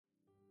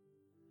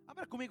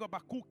Abra comigo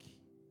Abacuque.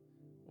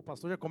 O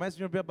pastor já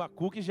começa a ver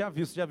Abacuque e já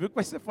viu. Você já viu que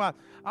vai ser fácil.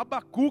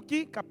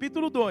 Abacuque,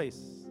 capítulo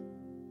 2.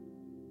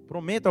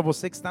 Prometo a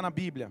você que está na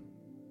Bíblia.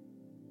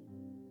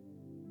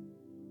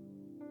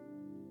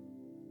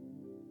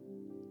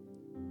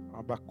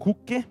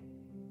 Abacuque,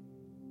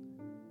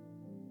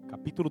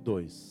 capítulo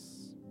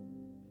 2.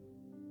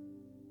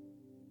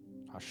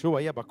 Achou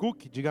aí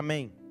Abacuque? Diga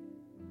amém.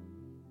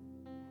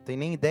 Não tem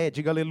nem ideia,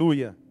 diga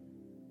aleluia.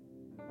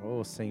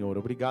 Oh Senhor,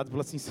 obrigado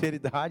pela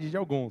sinceridade de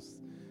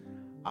alguns.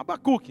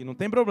 Abacuque, não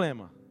tem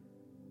problema.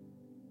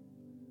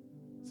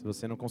 Se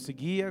você não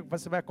conseguir,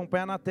 você vai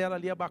acompanhar na tela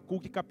ali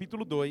Abacuque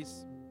capítulo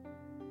 2.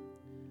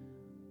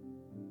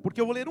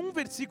 Porque eu vou ler um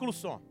versículo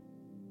só.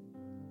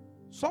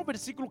 Só o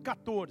versículo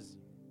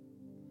 14.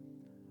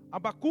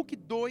 Abacuque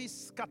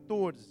 2,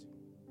 14.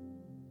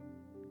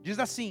 Diz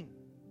assim: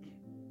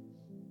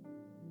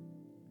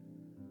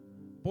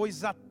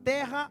 pois a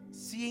terra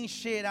se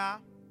encherá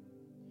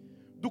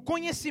do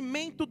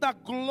conhecimento da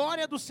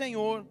glória do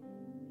Senhor,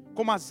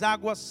 como as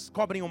águas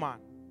cobrem o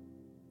mar.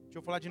 Deixa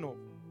eu falar de novo.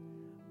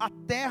 A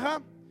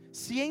terra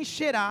se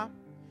encherá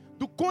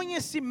do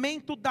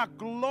conhecimento da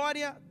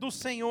glória do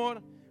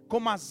Senhor,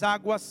 como as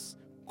águas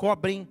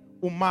cobrem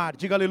o mar.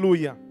 Diga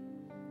aleluia.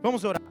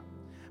 Vamos orar.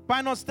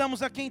 Pai, nós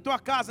estamos aqui em Tua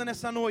casa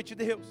nessa noite,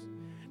 Deus.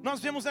 Nós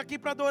viemos aqui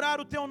para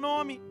adorar o Teu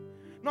nome.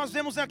 Nós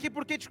viemos aqui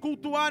porque Te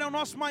cultuar é o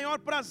nosso maior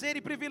prazer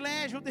e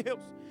privilégio,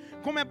 Deus.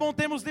 Como é bom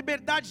termos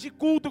liberdade de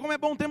culto, como é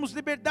bom termos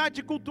liberdade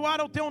de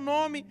cultuar ao Teu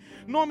nome.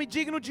 Nome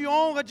digno de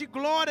honra, de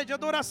glória, de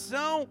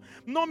adoração.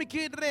 Nome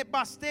que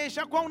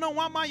rebasteja, a qual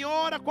não há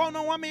maior, a qual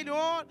não há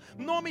melhor.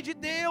 Nome de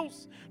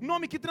Deus.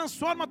 Nome que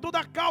transforma toda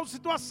a causa,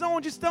 situação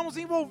onde estamos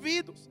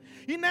envolvidos.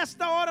 E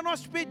nesta hora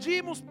nós Te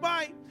pedimos,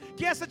 Pai,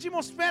 que essa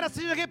atmosfera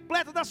seja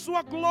repleta da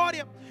Sua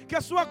glória. Que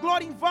a Sua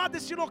glória invada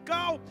este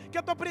local. Que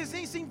a Tua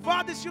presença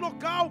invada este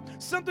local.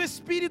 Santo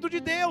Espírito de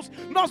Deus,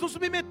 nós nos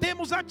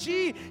submetemos a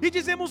Ti e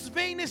dizemos: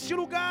 vem neste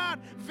lugar,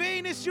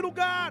 vem neste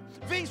lugar,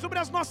 vem sobre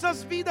as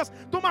nossas vidas,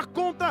 toma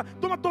conta,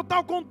 toma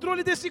total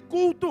controle desse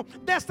culto,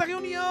 desta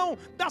reunião,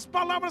 das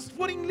palavras que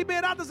forem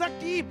liberadas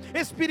aqui.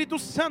 Espírito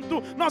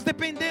Santo, nós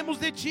dependemos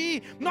de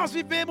Ti, nós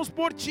vivemos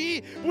por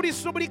Ti, por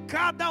isso sobre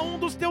cada um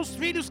dos Teus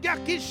filhos que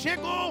aqui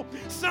chegou,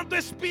 Santo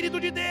Espírito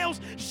de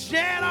Deus,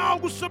 gera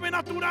algo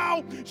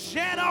sobrenatural,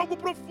 gera algo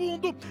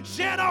profundo,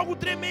 gera algo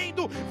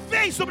tremendo.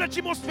 Vem sobre a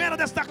atmosfera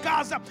desta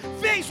casa,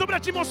 vem sobre a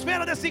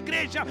atmosfera dessa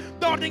igreja,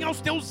 dá ordem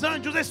aos Teus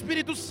anjos,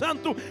 Espírito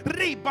Santo.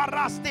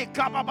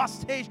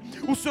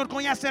 O Senhor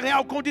conhece a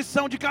real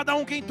condição de cada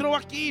um que entrou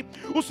aqui.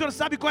 O Senhor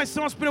sabe quais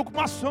são as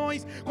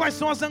preocupações, quais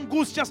são as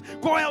angústias,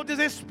 qual é o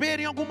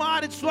desespero em alguma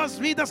área de suas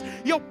vidas.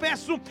 E eu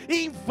peço,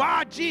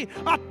 invade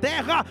a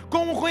terra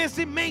com o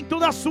conhecimento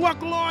da Sua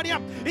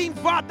glória.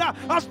 Invada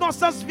as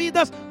nossas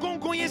vidas com o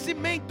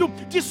conhecimento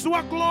de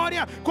Sua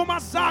glória, como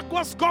as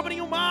águas cobrem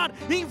o mar.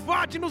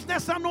 Invade-nos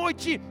nessa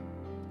noite.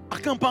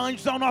 Acampa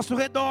anjos ao nosso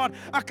redor,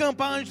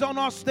 acampa anjos ao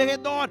nosso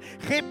derredor.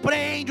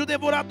 Repreende o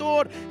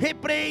devorador,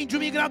 repreende o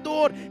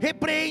migrador,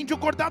 repreende o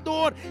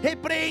cortador,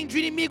 repreende o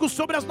inimigo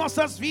sobre as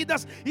nossas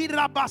vidas.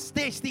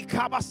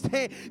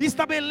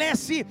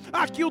 Estabelece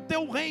aqui o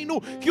Teu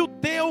reino, que o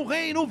Teu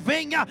reino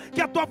venha,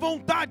 que a Tua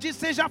vontade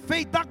seja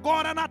feita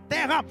agora na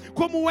terra,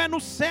 como é no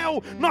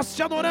céu. Nós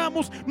Te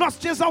adoramos, nós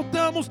Te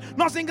exaltamos,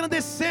 nós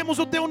engrandecemos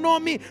o Teu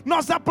nome,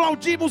 nós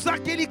aplaudimos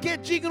aquele que é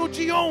digno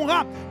de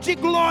honra, de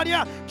glória,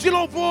 de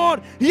louvor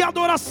e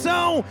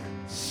adoração.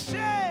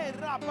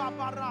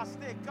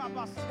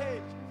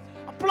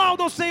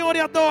 Aplauda o Senhor e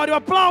adore,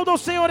 aplauda o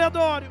Senhor e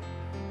adore.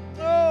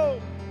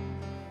 Oh.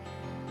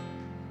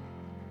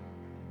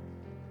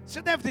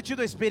 Você deve ter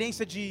tido a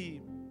experiência de,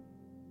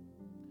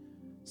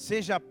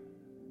 seja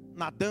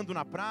nadando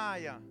na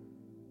praia,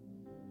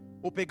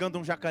 ou pegando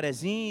um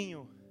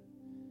jacarezinho,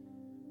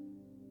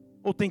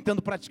 ou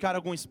tentando praticar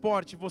algum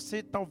esporte,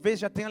 você talvez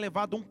já tenha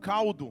levado um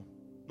caldo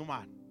no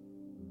mar.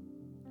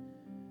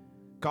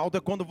 Caldo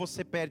é quando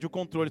você perde o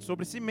controle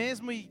sobre si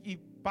mesmo e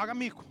paga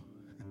mico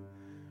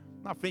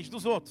na frente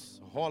dos outros.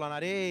 Rola na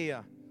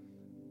areia,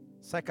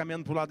 sai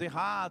caminhando para o lado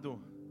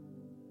errado.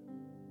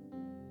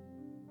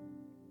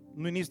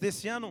 No início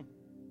desse ano,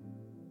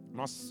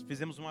 nós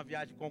fizemos uma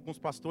viagem com alguns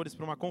pastores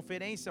para uma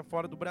conferência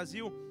fora do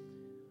Brasil.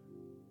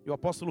 E o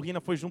apóstolo Rina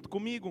foi junto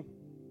comigo.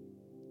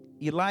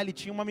 E lá ele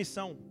tinha uma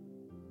missão: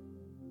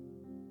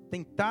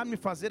 tentar me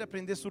fazer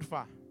aprender a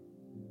surfar.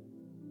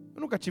 Eu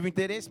nunca tive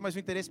interesse, mas o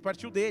interesse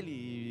partiu dele.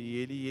 E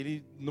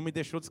ele não me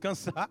deixou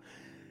descansar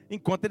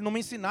enquanto ele não me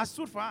ensinasse a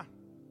surfar.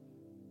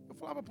 Eu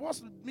falava: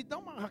 posso, me dá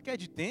uma raquete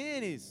de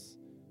tênis,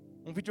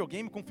 um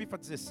videogame com FIFA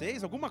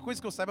 16, alguma coisa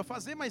que eu saiba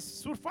fazer, mas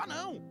surfar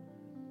não.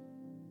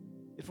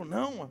 Ele falou: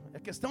 não, é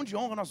questão de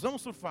honra, nós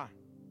vamos surfar.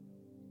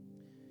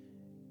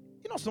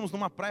 E nós fomos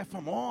numa praia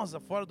famosa,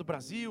 fora do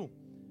Brasil,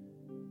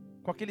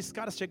 com aqueles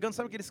caras chegando,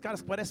 sabe aqueles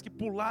caras que parece que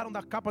pularam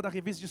da capa da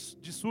revista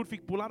de surf,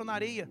 que pularam na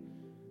areia,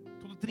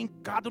 tudo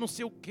trincado, não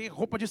sei o que,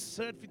 roupa de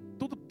surf,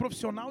 tudo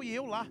profissional, e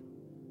eu lá,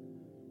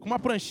 com uma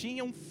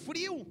pranchinha, um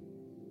frio,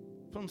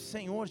 falando: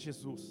 Senhor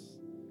Jesus.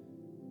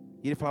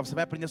 E ele falava: você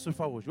vai aprender a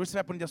surfar hoje você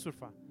vai aprender a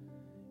surfar.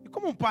 E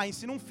Como um pai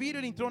ensina um filho,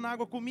 ele entrou na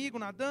água comigo,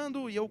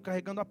 nadando, e eu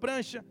carregando a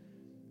prancha.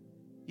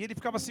 E ele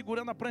ficava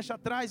segurando a prancha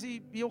atrás,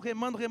 e eu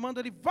remando,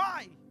 ele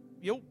vai.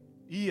 E eu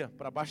ia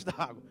para baixo da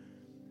água.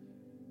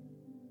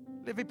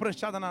 Levei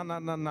pranchada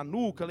na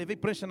nuca, levei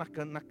prancha na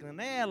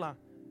canela,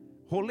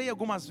 rolei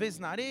algumas vezes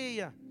na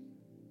areia.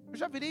 Eu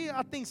já virei a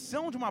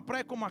atenção de uma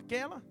praia como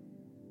aquela.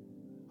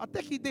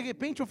 Até que de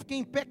repente eu fiquei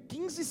em pé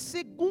 15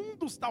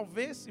 segundos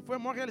talvez, e foi a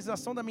maior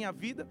realização da minha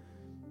vida.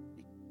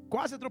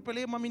 Quase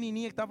atropelei uma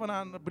menininha que estava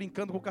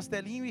brincando com o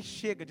castelinho, e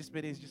chega de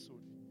experiência de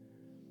surf.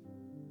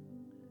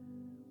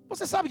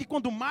 Você sabe que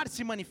quando o mar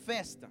se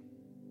manifesta,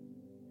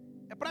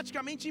 é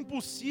praticamente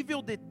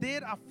impossível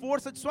deter a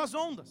força de suas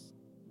ondas.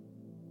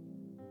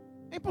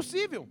 É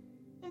impossível,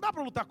 não dá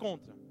para lutar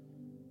contra.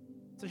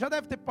 Você já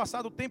deve ter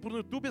passado o tempo no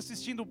YouTube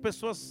assistindo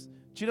pessoas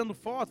tirando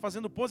foto,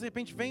 fazendo pose, de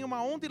repente vem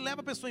uma onda e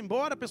leva a pessoa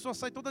embora, a pessoa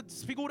sai toda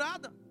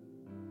desfigurada.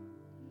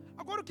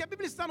 Agora o que a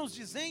Bíblia está nos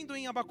dizendo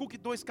em Abacuque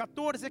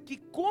 2,14 é que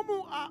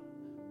como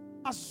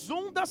as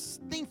ondas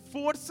têm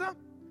força,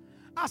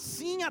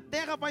 assim a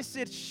terra vai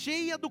ser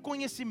cheia do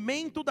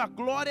conhecimento da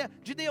glória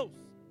de Deus.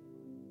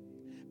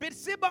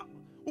 Perceba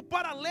o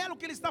paralelo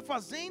que ele está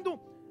fazendo,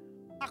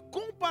 a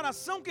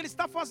comparação que ele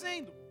está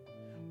fazendo.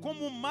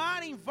 Como o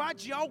mar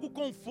invade algo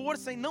com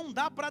força e não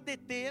dá para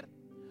deter,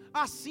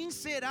 assim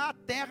será a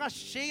terra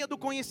cheia do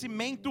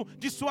conhecimento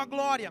de sua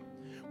glória.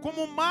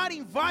 Como o mar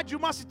invade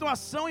uma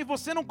situação e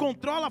você não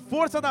controla a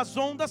força das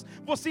ondas,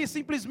 você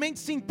simplesmente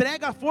se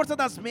entrega à força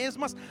das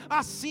mesmas,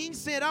 assim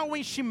será o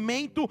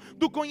enchimento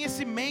do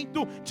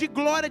conhecimento de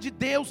glória de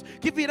Deus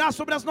que virá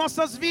sobre as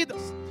nossas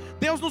vidas.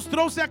 Deus nos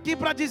trouxe aqui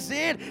para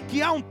dizer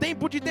que há um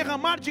tempo de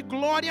derramar de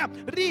glória,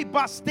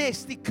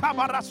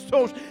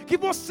 que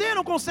você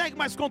não consegue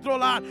mais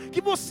controlar, que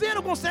você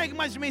não consegue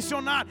mais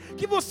dimensionar,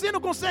 que você não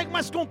consegue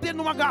mais conter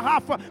numa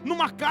garrafa,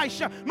 numa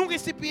caixa, num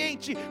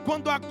recipiente.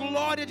 Quando a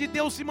glória de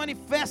Deus se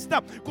manifesta,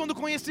 quando o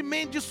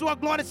conhecimento de sua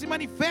glória se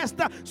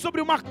manifesta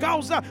sobre uma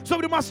causa,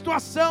 sobre uma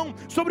situação,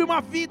 sobre uma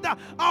vida,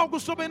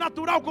 algo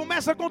sobrenatural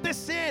começa a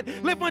acontecer.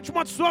 Levante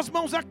uma de suas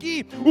mãos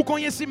aqui. O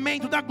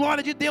conhecimento da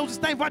glória de Deus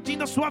está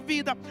invadindo a sua vida.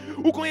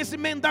 O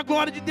conhecimento da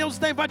glória de Deus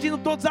está invadindo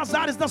todas as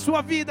áreas da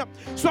sua vida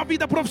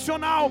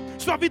profissional,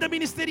 sua vida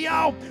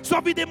ministerial,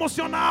 sua vida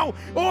emocional.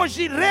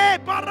 Hoje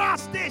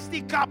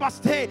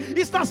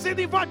está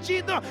sendo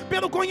invadida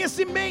pelo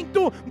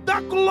conhecimento da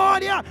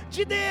glória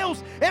de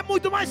Deus. É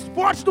muito mais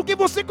forte do que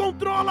você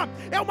controla,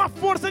 é uma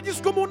força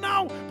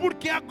descomunal,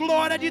 porque a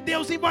glória de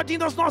Deus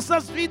invadindo as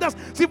nossas vidas.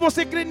 Se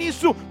você crê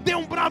nisso, dê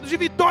um brado de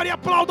vitória e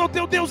aplauda o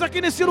teu Deus aqui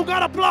nesse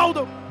lugar.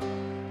 Aplauda.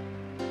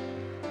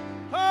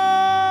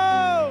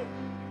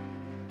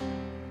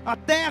 A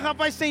terra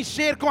vai se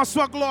encher com a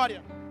sua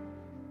glória.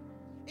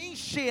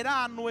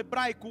 Encherá no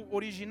hebraico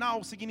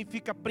original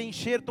significa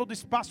preencher todo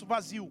espaço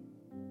vazio,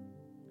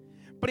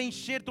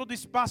 preencher todo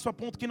espaço a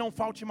ponto que não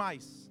falte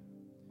mais.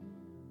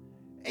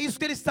 É isso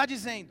que ele está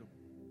dizendo.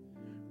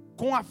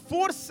 Com a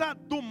força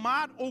do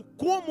mar, ou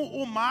como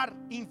o mar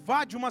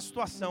invade uma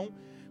situação,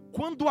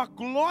 quando a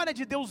glória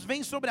de Deus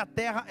vem sobre a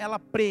terra, ela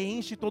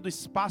preenche todo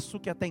espaço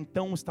que até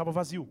então estava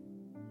vazio.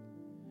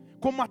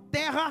 Como a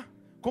terra,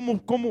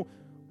 como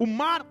o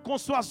mar com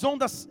suas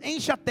ondas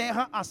enche a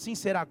terra, assim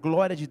será a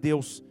glória de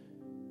Deus.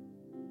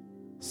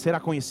 Será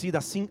conhecida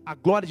assim, a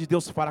glória de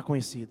Deus se fará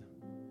conhecida.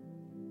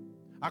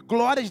 A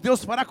glória de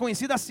Deus se fará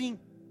conhecida assim.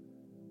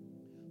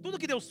 Tudo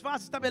que Deus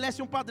faz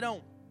estabelece um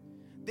padrão.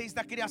 Desde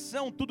a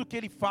criação, tudo que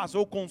Ele faz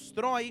ou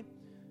constrói,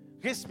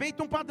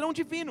 respeita um padrão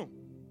divino.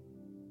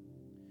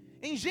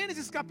 Em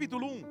Gênesis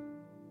capítulo 1,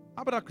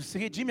 se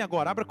redime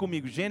agora, abra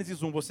comigo,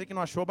 Gênesis 1, você que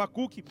não achou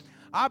Abacuque,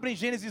 abra em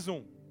Gênesis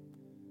 1.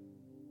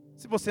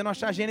 Se você não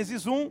achar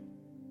Gênesis 1,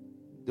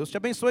 Deus te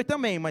abençoe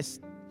também,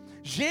 mas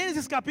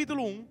Gênesis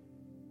capítulo 1,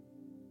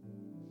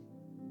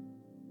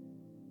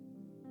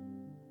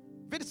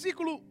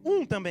 versículo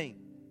 1 também.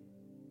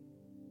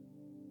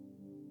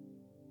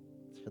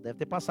 Você já deve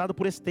ter passado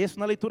por esse texto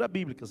na leitura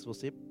bíblica, se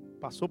você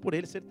passou por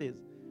ele,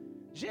 certeza.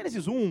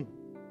 Gênesis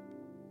 1.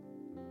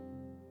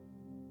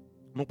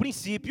 No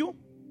princípio,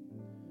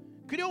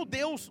 criou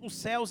Deus os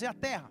céus e a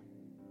terra.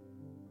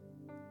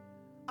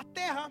 A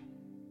terra,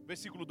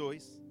 versículo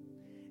 2,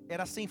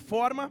 era sem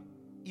forma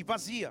e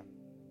vazia.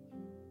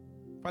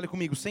 Fale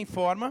comigo, sem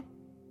forma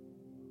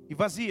e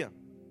vazia.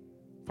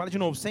 Fale de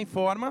novo, sem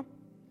forma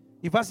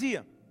e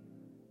vazia.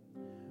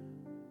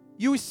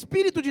 E o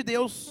Espírito de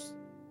Deus,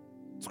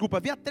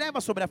 havia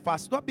trevas sobre a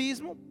face do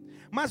abismo,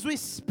 mas o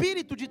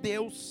Espírito de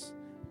Deus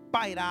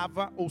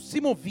pairava ou se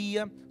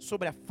movia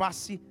sobre a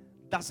face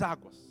das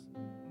águas.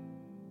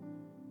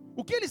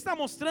 O que ele está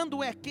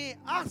mostrando é que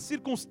há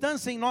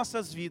circunstância em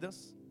nossas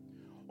vidas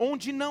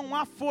onde não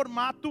há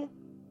formato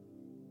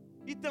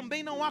e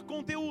também não há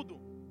conteúdo,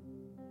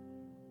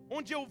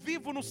 onde eu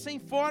vivo no sem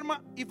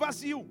forma e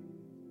vazio,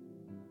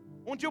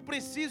 onde eu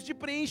preciso de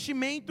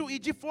preenchimento e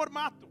de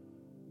formato.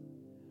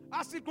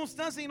 Há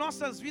circunstâncias em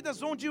nossas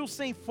vidas onde o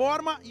sem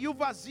forma e o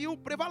vazio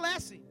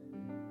prevalecem,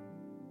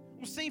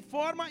 o sem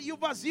forma e o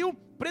vazio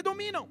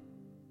predominam.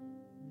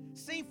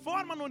 Sem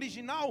forma no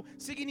original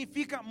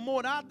significa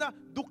morada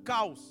do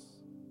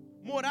caos,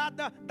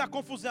 morada da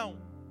confusão.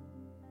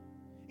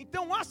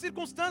 Então há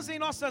circunstâncias em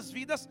nossas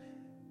vidas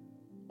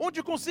onde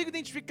eu consigo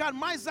identificar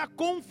mais a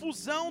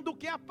confusão do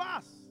que a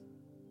paz,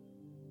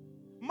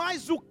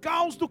 mais o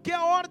caos do que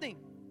a ordem.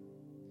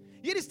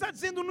 E ele está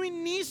dizendo: no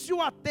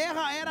início a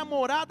terra era a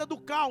morada do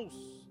caos,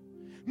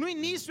 no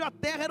início a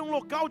terra era um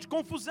local de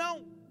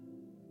confusão,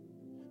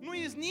 no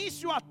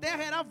início a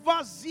terra era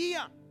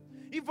vazia.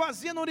 E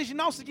vazia no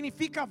original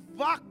significa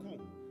vácuo,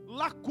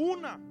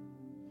 lacuna,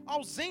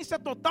 ausência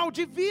total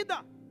de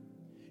vida.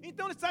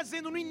 Então ele está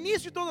dizendo: no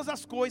início de todas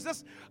as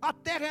coisas, a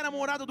terra era a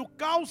morada do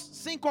caos,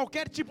 sem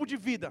qualquer tipo de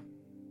vida.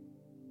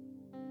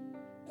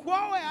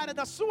 Qual é a área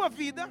da sua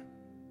vida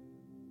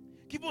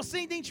que você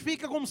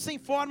identifica como sem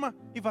forma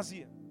e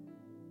vazia?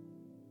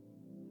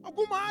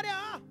 Alguma área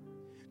há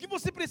que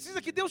você precisa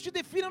que Deus te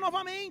defina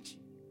novamente,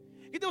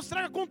 que Deus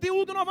traga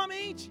conteúdo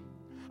novamente.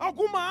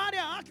 Alguma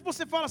área há que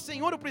você fala: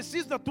 Senhor, eu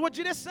preciso da tua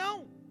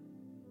direção.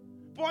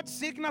 Pode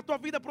ser que na tua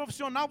vida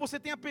profissional você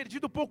tenha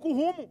perdido um pouco o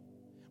rumo,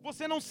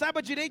 você não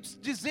saiba direito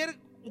dizer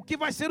o que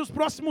vai ser os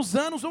próximos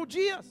anos ou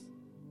dias,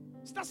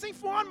 está sem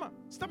forma,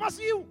 está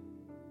vazio.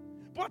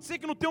 Pode ser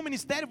que no teu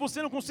ministério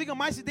você não consiga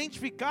mais se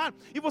identificar,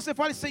 e você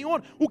fale: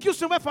 Senhor, o que o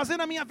Senhor vai fazer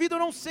na minha vida eu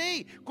não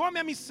sei, qual é a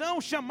minha missão,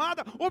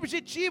 chamada,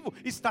 objetivo,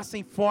 está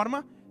sem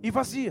forma e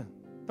vazia.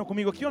 Estão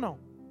comigo aqui ou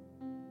não?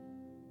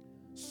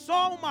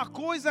 Só uma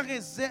coisa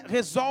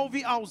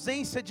resolve a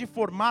ausência de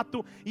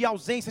formato e a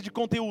ausência de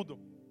conteúdo.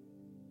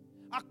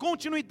 A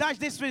continuidade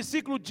desse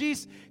versículo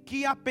diz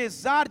que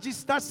apesar de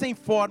estar sem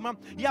forma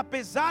e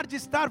apesar de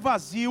estar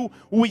vazio,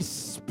 o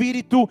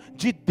Espírito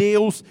de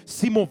Deus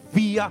se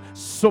movia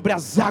sobre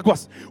as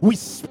águas. O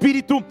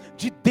Espírito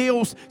de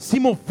Deus se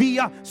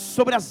movia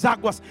sobre as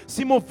águas.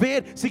 Se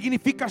mover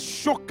significa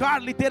chocar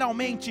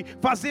literalmente,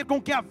 fazer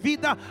com que a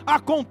vida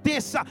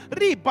aconteça.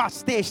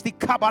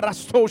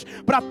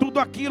 Para tudo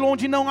aquilo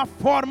onde não há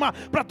forma,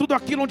 para tudo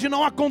aquilo onde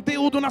não há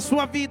conteúdo na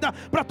sua vida,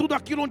 para tudo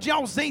aquilo onde há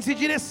ausência e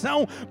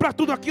direção, para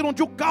tudo aquilo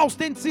onde o caos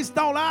tem de se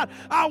instaurar,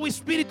 há o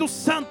Espírito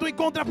Santo em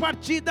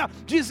contrapartida,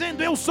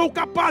 dizendo: eu sou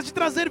capaz de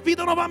trazer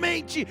vida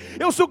novamente,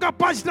 eu sou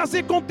capaz de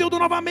trazer conteúdo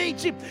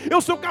novamente,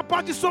 eu sou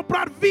capaz de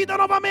soprar vida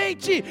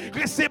novamente.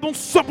 Receba um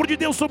sopro de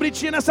Deus sobre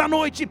ti nessa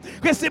noite,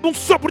 receba um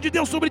sopro de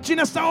Deus sobre ti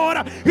nessa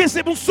hora,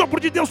 receba um sopro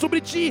de Deus sobre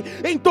ti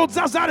em todas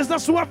as áreas da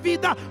sua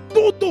vida.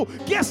 Tudo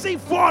que é sem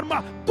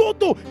forma,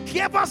 tudo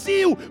que é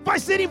vazio, vai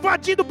ser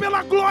invadido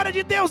pela glória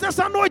de Deus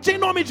nessa noite, em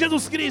nome de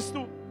Jesus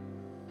Cristo.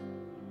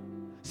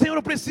 Senhor,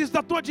 eu preciso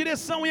da tua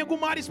direção em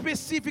alguma área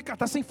específica,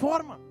 está sem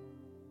forma.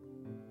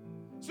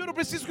 Senhor, eu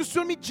preciso que o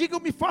Senhor me diga,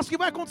 me faça o que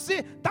vai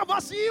acontecer, está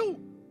vazio.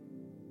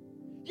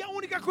 E a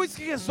única coisa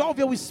que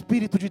resolve é o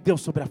Espírito de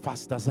Deus sobre a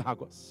face das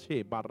águas.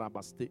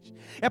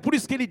 É por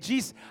isso que ele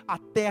diz: a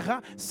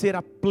terra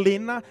será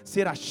plena,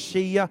 será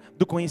cheia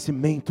do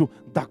conhecimento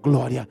da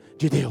glória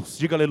de Deus.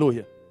 Diga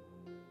aleluia.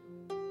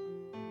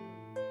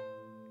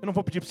 Eu não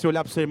vou pedir para você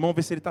olhar para o seu irmão,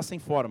 ver se ele está sem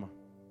forma.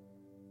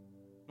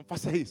 Não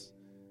faça isso.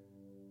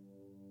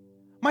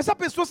 Mas há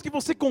pessoas que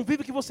você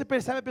convive, que você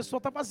percebe a pessoa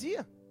está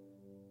vazia.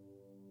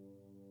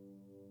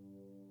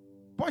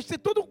 Pode ter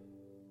todo o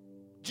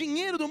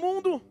dinheiro do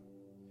mundo,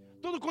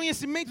 todo o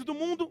conhecimento do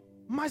mundo,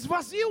 mas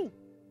vazio.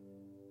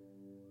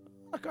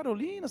 A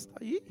Carolina está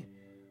aí.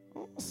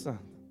 Nossa,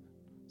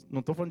 não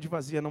estou falando de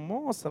vazia não.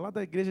 Moça, lá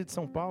da Igreja de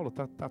São Paulo,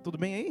 tá tudo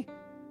bem aí?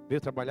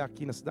 Veio trabalhar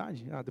aqui na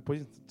cidade?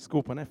 Depois,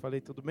 desculpa, né? Falei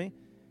tudo bem.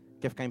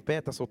 Quer ficar em pé?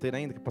 Está solteira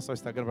ainda? Quer passar o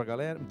Instagram para a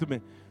galera? Muito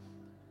bem.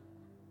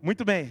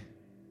 Muito bem.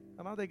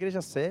 Lá da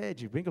igreja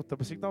sede, bem que eu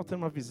pensei que estava tendo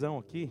uma visão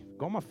aqui,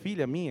 igual uma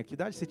filha minha. Que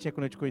idade você tinha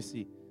quando eu te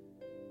conheci?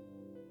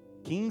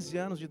 15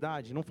 anos de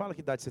idade. Não fala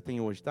que idade você tem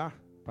hoje, tá?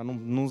 Para não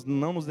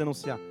nos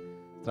denunciar.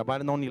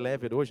 Trabalha na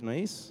Unilever hoje, não é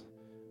isso?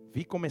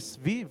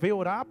 Veio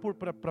orar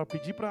para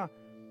pedir para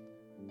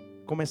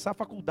começar a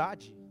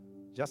faculdade.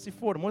 Já se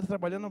formou, está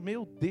trabalhando.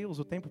 Meu Deus,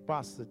 o tempo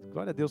passa.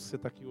 Glória a Deus que você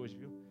está aqui hoje,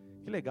 viu?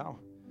 Que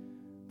legal.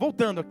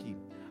 Voltando aqui.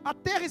 A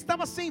terra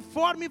estava sem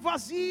forma e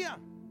vazia.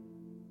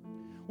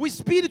 O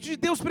Espírito de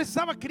Deus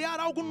precisava criar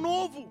algo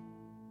novo.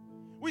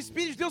 O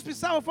Espírito de Deus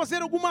precisava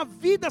fazer alguma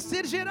vida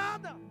ser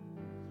gerada.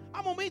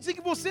 Há momentos em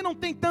que você não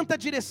tem tanta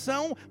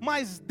direção,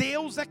 mas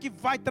Deus é que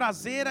vai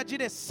trazer a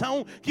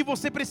direção que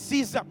você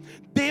precisa.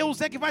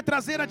 Deus é que vai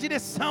trazer a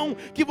direção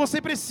que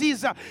você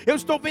precisa. Eu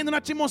estou vendo na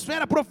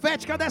atmosfera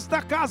profética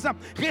desta casa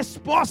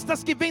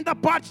respostas que vêm da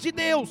parte de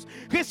Deus.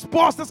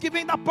 Respostas que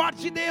vêm da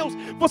parte de Deus.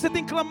 Você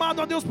tem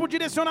clamado a Deus por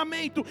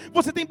direcionamento,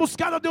 você tem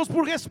buscado a Deus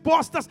por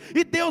respostas,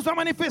 e Deus vai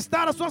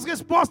manifestar as suas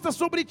respostas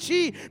sobre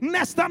ti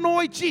nesta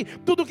noite.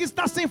 Tudo que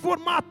está sem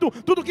formato,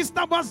 tudo que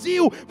está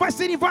vazio, vai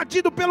ser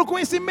invadido pelo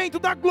conhecimento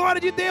da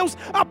glória de Deus.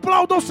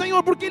 Aplauda ao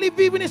Senhor, porque Ele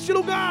vive neste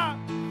lugar.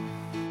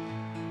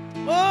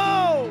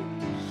 Oh,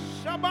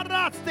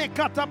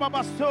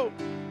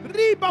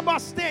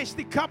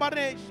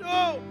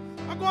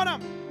 agora,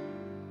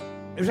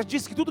 eu já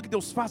disse que tudo que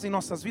Deus faz em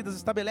nossas vidas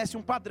estabelece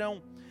um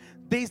padrão.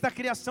 Desde a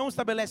criação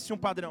estabelece um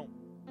padrão.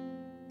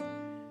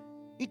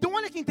 Então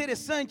olha que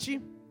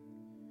interessante.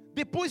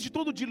 depois de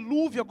todo o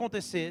dilúvio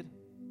acontecer,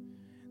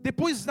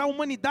 depois da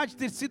humanidade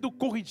ter sido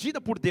corrigida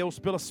por Deus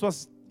pelas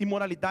suas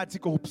imoralidades e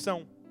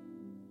corrupção,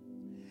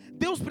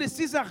 Deus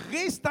precisa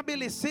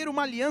restabelecer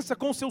uma aliança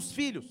com os seus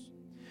filhos.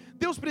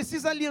 Deus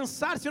precisa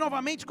aliançar-se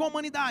novamente com a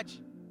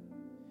humanidade.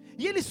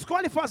 E Ele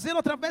escolhe fazê-lo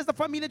através da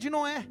família de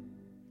Noé.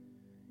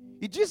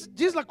 E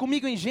diz lá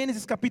comigo em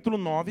Gênesis capítulo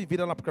 9,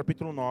 vira lá para o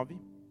capítulo 9.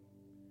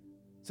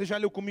 Você já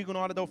leu comigo na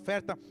hora da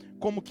oferta,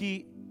 como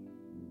que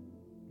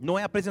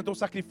Noé apresentou o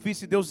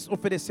sacrifício e Deus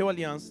ofereceu a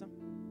aliança.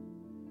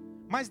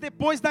 Mas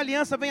depois da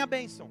aliança vem a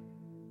bênção.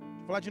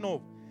 Vou falar de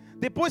novo.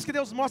 Depois que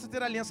Deus mostra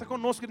ter aliança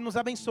conosco, Ele nos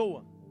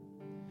abençoa.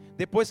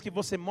 Depois que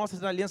você mostra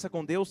ter aliança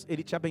com Deus,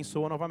 Ele te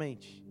abençoa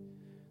novamente.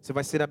 Você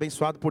vai ser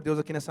abençoado por Deus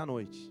aqui nessa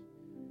noite.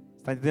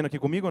 Está entendendo aqui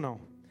comigo ou não?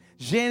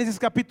 Gênesis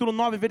capítulo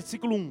 9,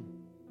 versículo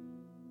 1.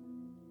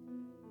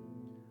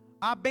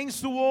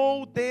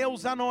 Abençoou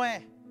Deus a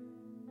Noé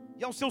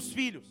e aos seus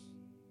filhos,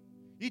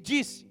 e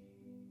disse: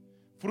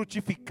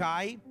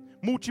 frutificai,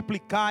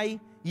 multiplicai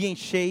e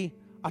enchei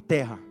a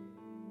terra.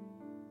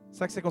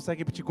 Será que você consegue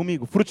repetir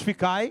comigo?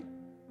 Frutificai,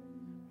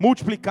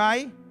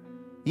 multiplicai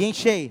e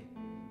enchei.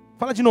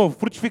 Fala de novo.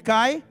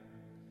 Frutificai,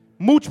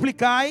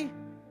 multiplicai,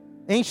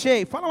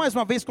 enchei. Fala mais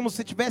uma vez como se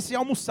você tivesse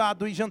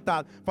almoçado e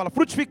jantado. Fala: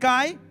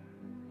 frutificai,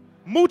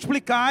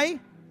 multiplicai,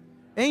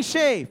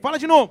 enchei. Fala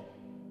de novo.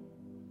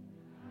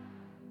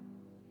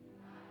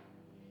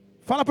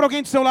 Fala para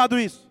alguém do seu lado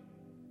isso.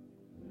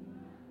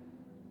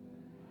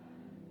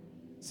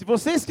 Se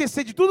você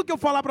esquecer de tudo que eu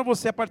falar para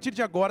você a partir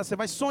de agora, você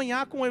vai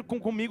sonhar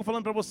comigo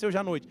falando para você hoje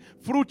à noite.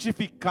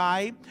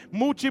 Frutificai,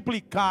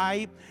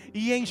 multiplicai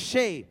e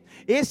enchei.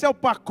 Esse é o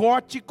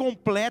pacote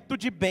completo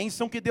de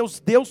bênção que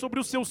Deus deu sobre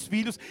os seus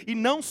filhos, e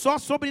não só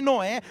sobre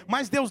Noé,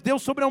 mas Deus deu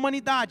sobre a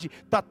humanidade.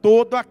 Está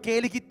todo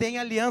aquele que tem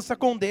aliança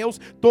com Deus,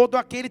 todo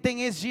aquele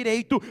tem esse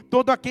direito,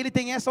 todo aquele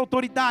tem essa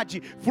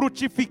autoridade.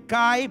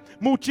 Frutificai,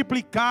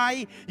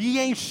 multiplicai e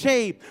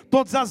enchei.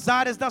 Todas as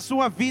áreas da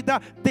sua vida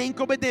têm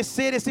que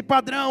obedecer esse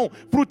padrão.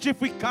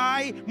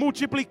 Frutificai,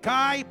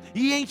 multiplicai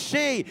e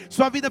enchei.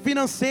 Sua vida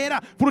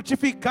financeira,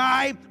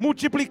 frutificai,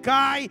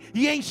 multiplicai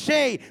e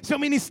enchei. Seu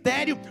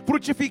ministério,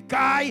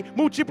 frutificai,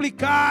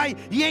 multiplicai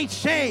e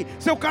enchei.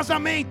 Seu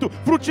casamento,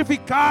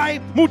 frutificai,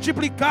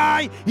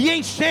 multiplicai e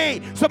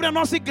enchei. Sobre a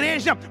nossa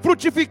igreja,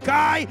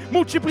 frutificai,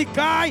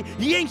 multiplicai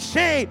e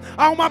enchei.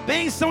 Há uma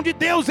bênção de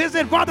Deus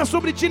reservada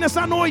sobre ti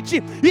nessa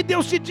noite, e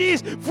Deus te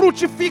diz: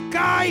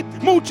 frutificai,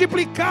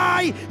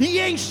 multiplicai e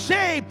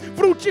enchei.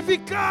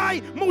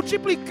 Frutificai,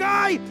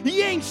 multiplicai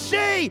e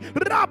enchei.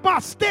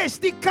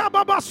 Rabasteste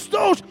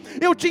cababastos.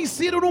 Eu te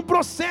ensino num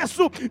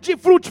processo de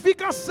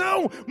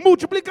frutificação,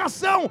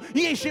 multiplicação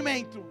e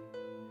enchimento.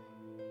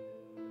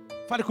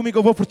 Fale comigo: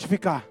 eu vou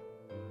frutificar.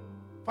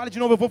 Fale de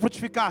novo: eu vou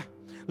frutificar.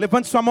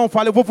 Levante sua mão,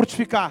 fale: eu vou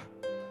frutificar.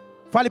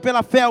 Fale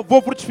pela fé: eu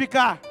vou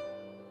frutificar.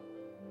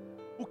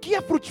 O que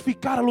é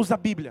frutificar à luz da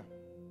Bíblia?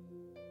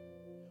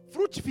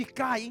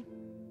 Frutificar, hein?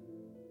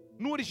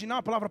 No original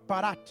a palavra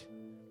parat,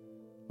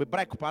 o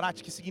hebraico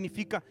parat, que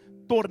significa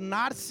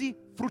tornar-se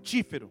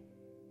frutífero.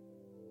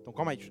 Então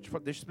calma aí, deixa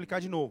eu explicar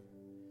de novo.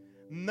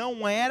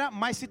 Não era,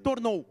 mas se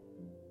tornou.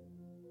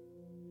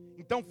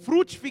 Então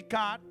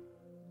frutificar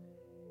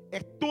é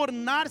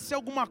tornar-se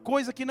alguma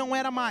coisa que não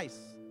era mais.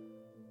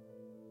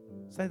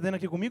 Você está entendendo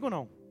aqui comigo ou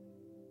não?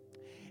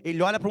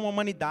 Ele olha para uma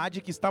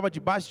humanidade que estava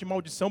debaixo de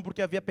maldição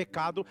porque havia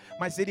pecado,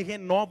 mas Ele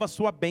renova a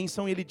sua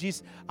bênção e Ele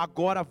diz: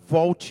 agora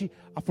volte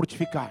a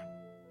frutificar.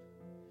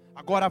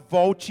 Agora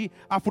volte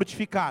a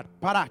frutificar.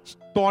 Parate,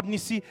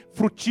 torne-se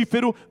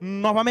frutífero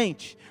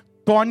novamente.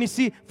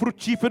 Torne-se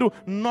frutífero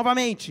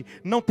novamente.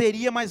 Não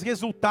teria mais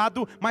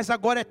resultado, mas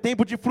agora é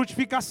tempo de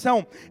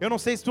frutificação. Eu não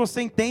sei se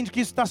você entende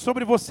que isso está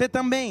sobre você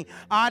também.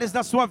 Há áreas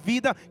da sua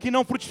vida que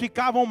não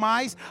frutificavam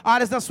mais,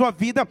 áreas da sua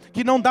vida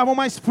que não davam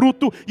mais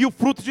fruto, e o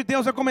fruto de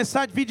Deus vai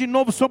começar a vir de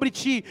novo sobre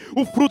ti.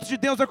 O fruto de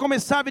Deus vai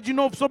começar a vir de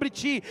novo sobre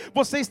ti.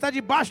 Você está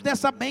debaixo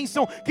dessa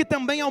bênção, que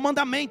também é o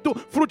mandamento: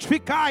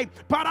 frutificai,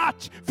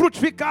 parate,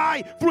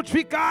 frutificai,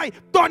 frutificai,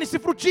 torne-se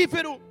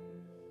frutífero.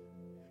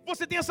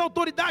 Você tem essa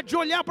autoridade de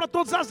olhar para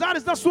todas as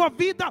áreas da sua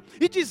vida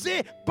e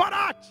dizer: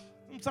 parate.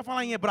 Não precisa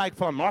falar em hebraico,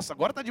 fala: nossa,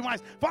 agora está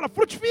demais. Fala: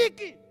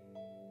 frutifique,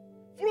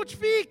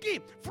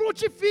 frutifique,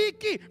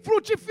 frutifique,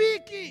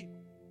 frutifique.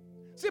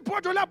 Você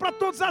pode olhar para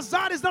todas as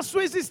áreas da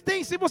sua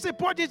existência e você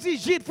pode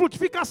exigir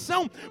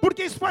frutificação,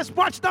 porque isso faz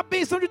parte da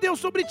bênção de Deus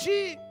sobre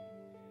ti.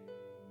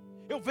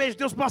 Eu vejo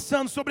Deus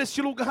passando sobre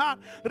este lugar,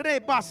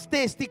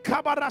 rebasteste,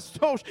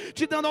 cabarastos,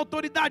 te dando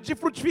autoridade de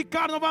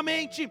frutificar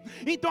novamente.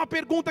 Então a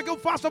pergunta que eu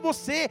faço a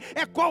você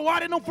é: qual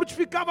área não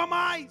frutificava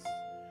mais?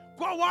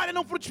 Qual área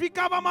não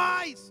frutificava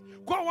mais?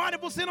 Qual área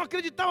você não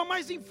acreditava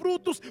mais em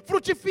frutos?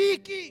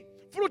 Frutifique,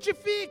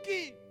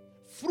 frutifique.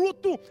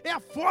 Fruto é a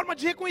forma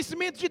de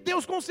reconhecimento de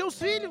Deus com seus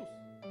filhos.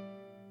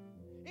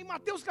 Em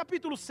Mateus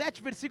capítulo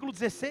 7, versículo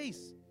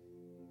 16,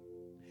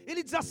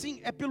 ele diz assim: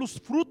 é pelos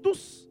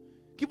frutos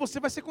que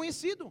você vai ser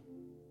conhecido.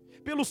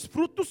 Pelos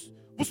frutos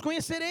vos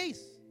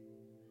conhecereis.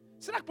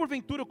 Será que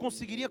porventura eu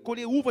conseguiria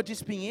colher uva de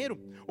espinheiro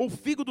ou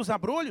figo dos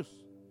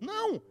abrolhos?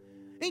 Não.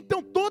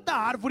 Então toda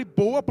árvore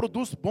boa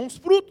produz bons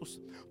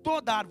frutos,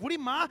 toda árvore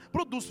má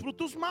produz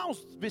frutos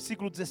maus.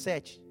 Versículo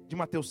 17 de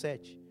Mateus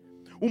 7.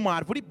 Uma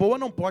árvore boa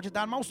não pode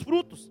dar maus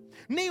frutos,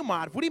 nem uma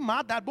árvore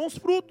má dar bons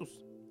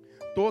frutos.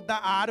 Toda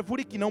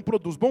árvore que não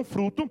produz bom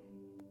fruto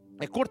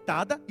é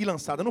cortada e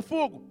lançada no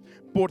fogo.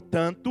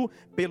 Portanto,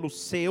 pelos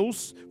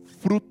seus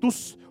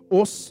frutos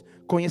os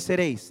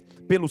conhecereis.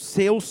 Pelos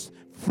seus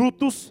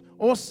frutos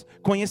os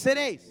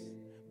conhecereis.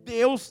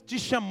 Deus te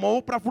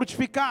chamou para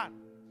frutificar.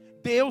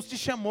 Deus te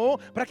chamou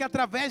para que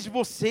através de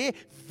você,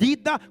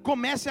 vida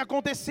comece a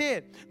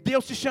acontecer.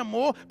 Deus te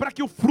chamou para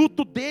que o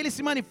fruto dele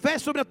se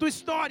manifeste sobre a tua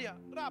história.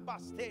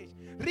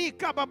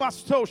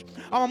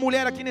 Há uma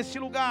mulher aqui neste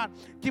lugar,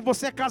 que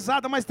você é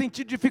casada, mas tem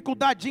tido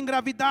dificuldade de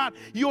engravidar,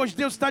 e hoje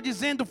Deus está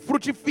dizendo: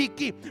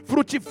 frutifique,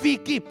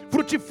 frutifique,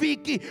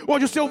 frutifique.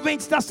 Hoje o seu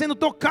ventre está sendo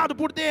tocado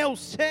por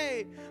Deus.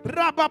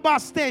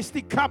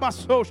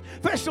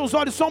 Feche seus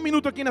olhos só um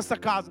minuto aqui nessa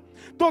casa.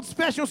 Todos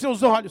fechem os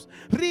seus olhos.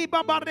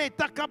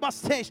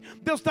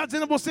 Deus está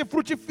dizendo a você: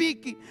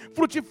 frutifique,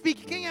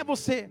 frutifique. Quem é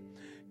você?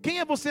 Quem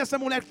é você, essa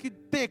mulher que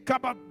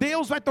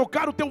Deus vai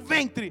tocar o teu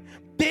ventre.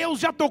 Deus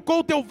já tocou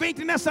o teu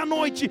ventre nessa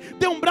noite.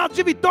 Dê um brado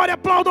de vitória,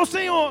 aplauda ao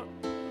Senhor.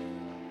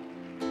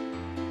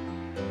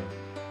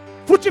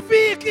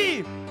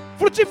 Frutifique,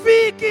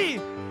 frutifique,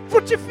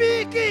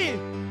 frutifique.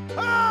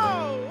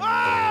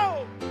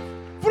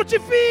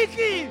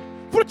 Frutifique,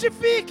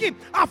 frutifique.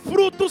 Há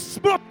frutos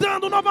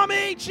brotando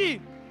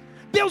novamente.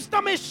 Deus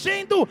está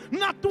mexendo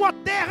na tua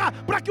terra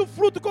para que o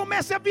fruto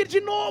comece a vir de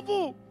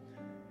novo.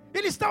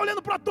 Ele está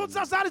olhando para todas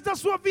as áreas da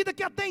sua vida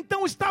que até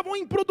então estavam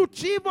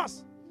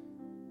improdutivas,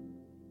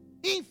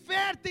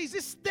 inférteis,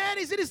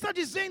 estéreis. Ele está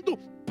dizendo: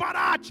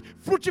 parate,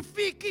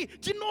 frutifique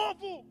de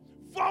novo.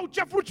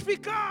 Volte a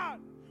frutificar.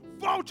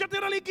 Volte a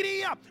ter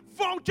alegria.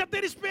 Volte a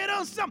ter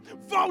esperança.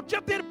 Volte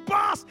a ter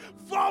paz.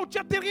 Volte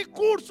a ter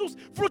recursos.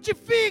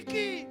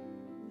 Frutifique.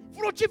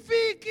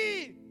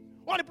 Frutifique.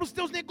 Olhe para os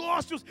teus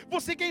negócios.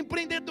 Você que é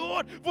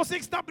empreendedor, você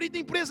que está abrindo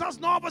empresas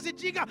novas, e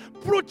diga: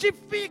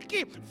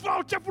 frutifique,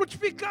 volte a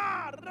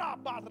frutificar.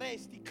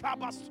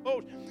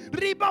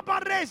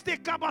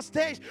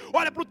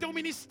 Olha para o teu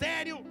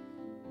ministério.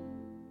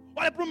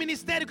 Olha para o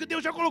ministério que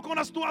Deus já colocou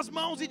nas tuas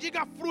mãos e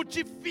diga: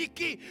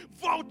 frutifique,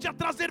 volte a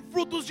trazer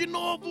frutos de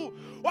novo.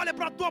 Olha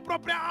para a tua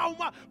própria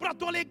alma, para a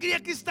tua alegria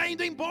que está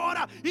indo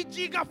embora, e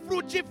diga: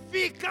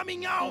 frutifica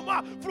minha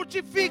alma,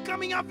 frutifica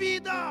minha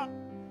vida.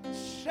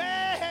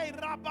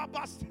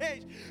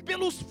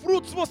 Pelos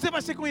frutos você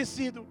vai ser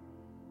conhecido.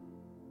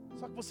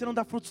 Só que você não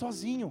dá fruto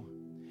sozinho.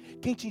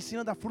 Quem te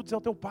ensina a dar frutos é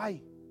o teu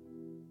pai.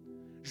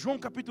 João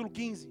capítulo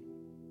 15.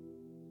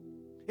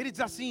 Ele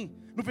diz assim,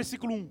 no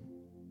versículo 1.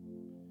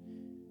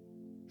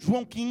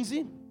 João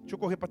 15, deixa eu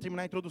correr para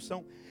terminar a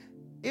introdução.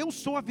 Eu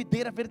sou a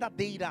videira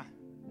verdadeira,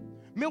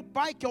 meu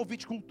pai que é o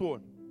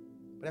viticultor.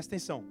 Presta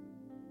atenção.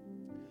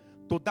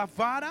 Toda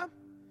vara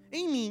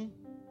em mim,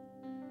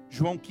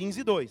 João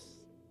 15,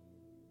 2.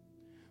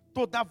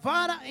 Toda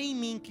vara em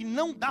mim que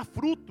não dá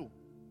fruto,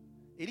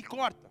 ele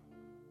corta.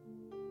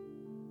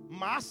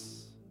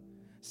 Mas,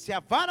 se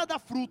a vara dá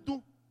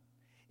fruto,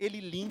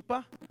 ele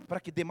limpa para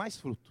que dê mais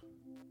fruto.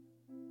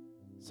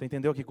 Você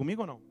entendeu aqui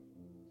comigo ou não?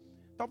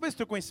 Talvez o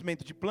teu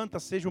conhecimento de planta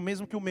seja o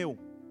mesmo que o meu,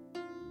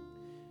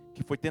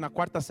 que foi ter na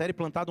 4ª série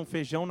plantado um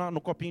feijão no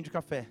copinho de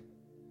café.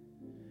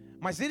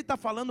 Mas ele está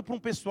falando para um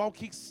pessoal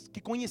que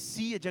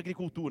conhecia de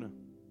agricultura.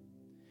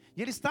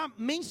 E ele está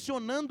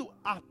mencionando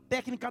a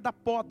técnica da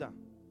poda.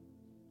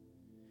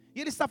 E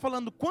ele está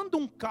falando: quando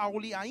um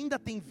caule ainda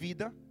tem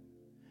vida,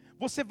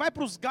 você vai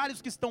para os galhos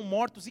que estão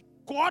mortos e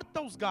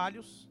corta os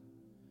galhos,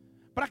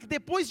 para que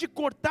depois de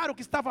cortar o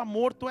que estava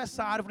morto,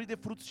 essa árvore dê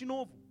frutos de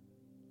novo.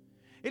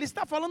 Ele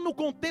está falando no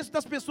contexto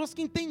das pessoas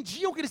que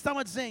entendiam o que ele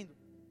estava dizendo.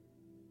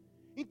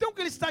 Então o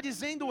que ele está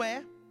dizendo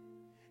é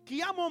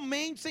que há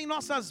momentos em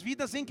nossas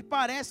vidas em que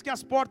parece que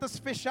as portas se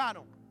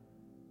fecharam.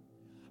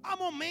 Há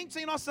momentos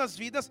em nossas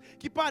vidas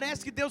que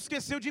parece que Deus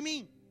esqueceu de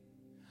mim.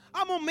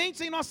 Há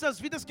momentos em nossas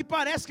vidas que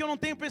parece que eu não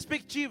tenho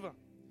perspectiva.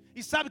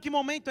 E sabe que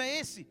momento é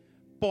esse?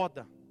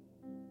 Poda.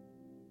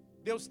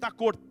 Deus está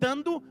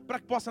cortando para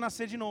que possa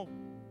nascer de novo.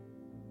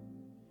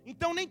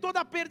 Então nem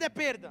toda perda é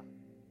perda.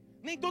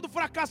 Nem todo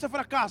fracasso é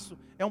fracasso.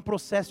 É um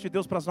processo de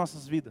Deus para as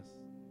nossas vidas.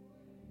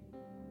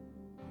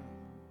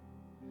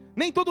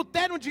 Nem todo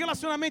término de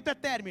relacionamento é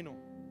término.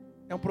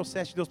 É um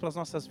processo de Deus para as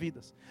nossas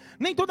vidas.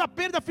 Nem toda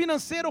perda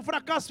financeira ou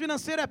fracasso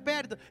financeiro é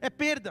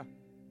perda.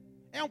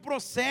 É um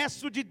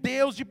processo de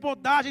Deus, de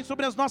podagem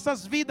sobre as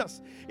nossas vidas.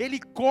 Ele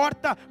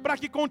corta para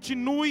que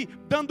continue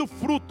dando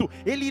fruto.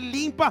 Ele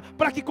limpa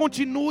para que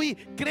continue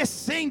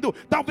crescendo.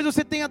 Talvez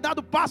você tenha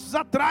dado passos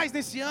atrás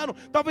nesse ano.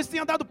 Talvez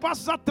tenha dado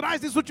passos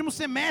atrás nesses últimos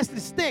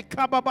semestres.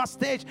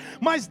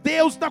 Mas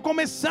Deus está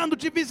começando a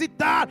te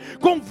visitar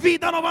com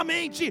vida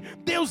novamente.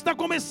 Deus está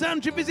começando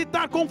a te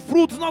visitar com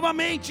frutos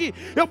novamente.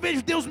 Eu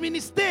vejo Deus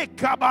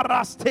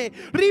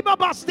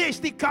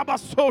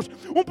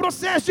um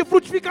processo de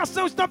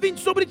frutificação está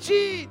vindo sobre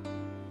ti.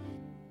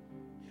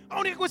 A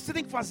única coisa que você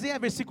tem que fazer é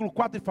versículo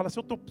 4, ele fala: se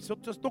eu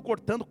estou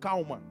cortando,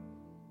 calma.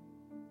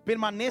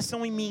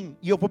 permaneçam em mim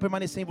e eu vou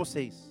permanecer em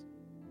vocês.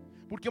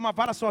 Porque uma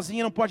vara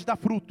sozinha não pode dar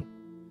fruto.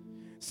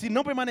 Se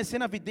não permanecer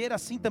na videira,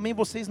 assim também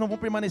vocês não vão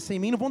permanecer em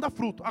mim, não vão dar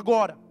fruto.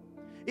 Agora,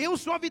 eu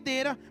sou a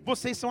videira,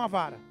 vocês são a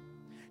vara.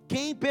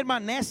 Quem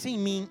permanece em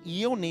mim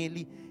e eu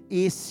nele,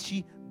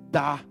 este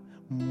dá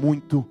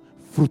muito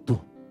fruto.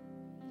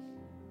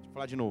 Deixa eu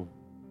falar de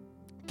novo.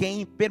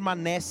 Quem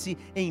permanece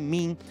em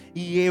mim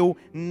e eu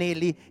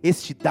nele,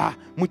 este dá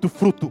muito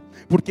fruto,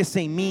 porque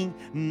sem mim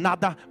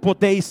nada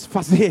podeis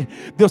fazer.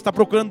 Deus está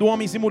procurando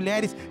homens e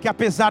mulheres que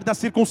apesar das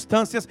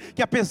circunstâncias,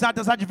 que apesar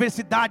das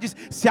adversidades,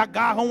 se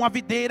agarram à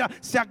videira,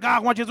 se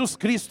agarram a Jesus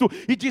Cristo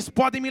e diz: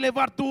 podem me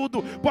levar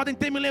tudo, podem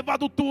ter me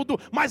levado tudo,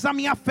 mas a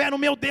minha fé no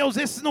meu Deus,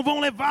 esses não vão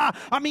levar,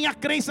 a minha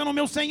crença no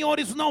meu Senhor,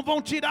 isso não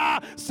vão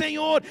tirar.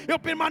 Senhor, eu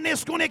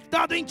permaneço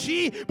conectado em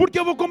Ti, porque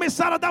eu vou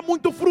começar a dar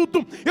muito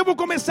fruto, eu vou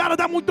começar a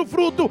dar muito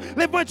fruto.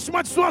 Levante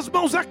uma de suas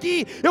mãos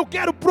aqui, eu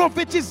quero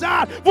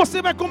profetizar,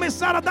 você vai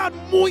começar a dar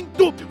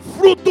muito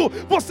fruto,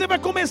 você vai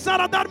começar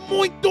a dar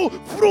muito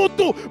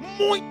fruto,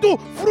 muito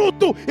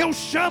fruto. Eu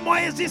chamo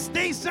a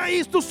existência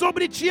isto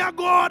sobre ti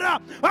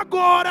agora,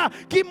 agora,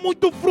 que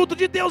muito fruto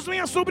de Deus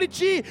venha sobre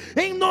ti,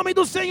 em nome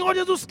do Senhor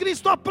Jesus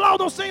Cristo.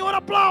 Aplaudam, Senhor,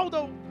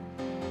 aplaudam.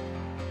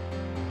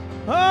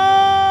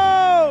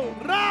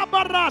 Oh,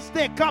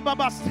 rabaraste,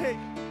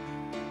 cababaste.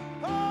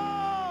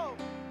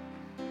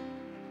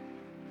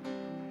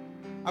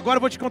 Agora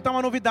eu vou te contar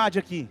uma novidade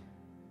aqui.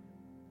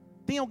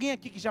 Tem alguém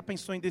aqui que já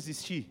pensou em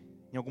desistir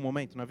em algum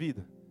momento na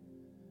vida?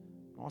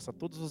 Nossa,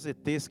 todos os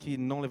ETs que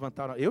não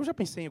levantaram. Eu já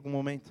pensei em algum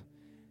momento.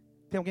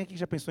 Tem alguém aqui que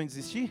já pensou em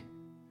desistir?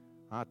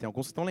 Ah, tem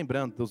alguns que estão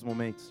lembrando dos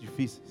momentos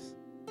difíceis.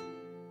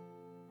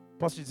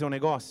 Posso te dizer um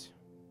negócio?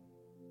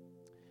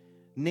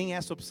 Nem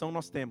essa opção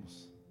nós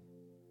temos.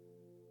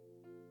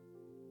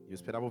 Eu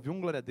esperava ouvir um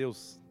glória a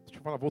Deus. Deixa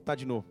eu falar, voltar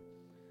de novo.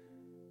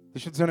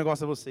 Deixa eu dizer um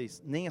negócio a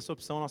vocês. Nem essa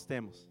opção nós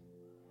temos.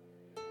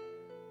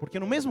 Porque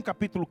no mesmo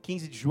capítulo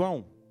 15 de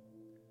João,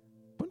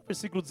 põe no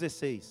versículo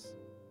 16.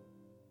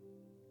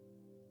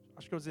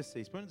 Acho que é o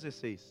 16, põe no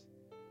 16.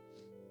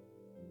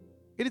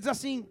 Ele diz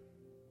assim: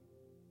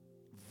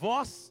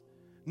 vós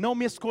não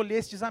me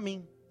escolhestes a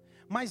mim,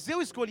 mas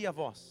eu escolhi a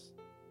vós.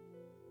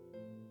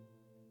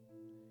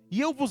 E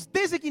eu vos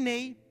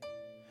designei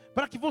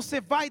para que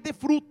você vá e dê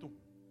fruto.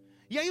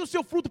 E aí o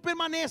seu fruto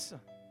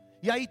permaneça.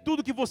 E aí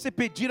tudo que você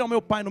pedir ao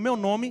meu Pai no meu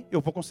nome,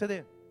 eu vou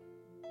conceder.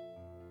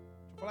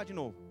 Deixa eu falar de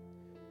novo.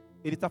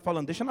 Ele está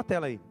falando, deixa na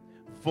tela aí.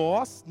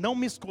 Vós não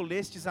me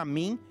escolhestes a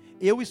mim,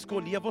 eu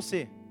escolhi a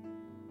você.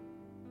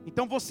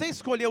 Então você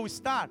escolheu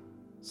estar?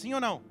 Sim ou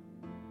não?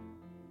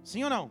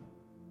 Sim ou não?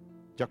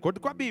 De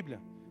acordo com a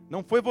Bíblia.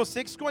 Não foi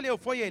você que escolheu,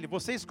 foi Ele.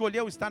 Você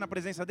escolheu estar na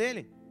presença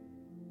dEle?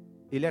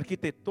 Ele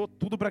arquitetou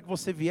tudo para que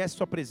você viesse à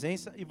sua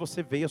presença e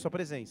você veio à sua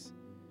presença.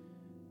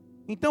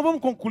 Então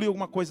vamos concluir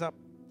alguma coisa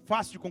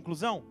fácil de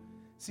conclusão?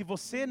 Se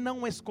você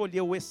não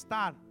escolheu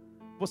estar,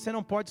 você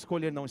não pode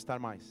escolher não estar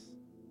mais.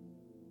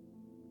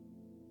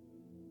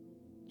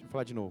 Vou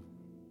falar de novo.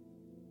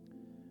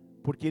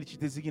 Porque Ele te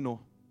designou.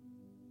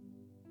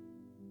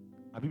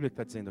 A Bíblia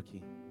está dizendo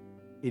aqui.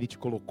 Ele te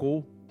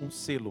colocou um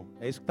selo.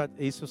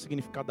 Esse é o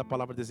significado da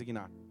palavra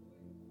designar.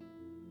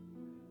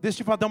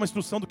 Deixa eu te dar uma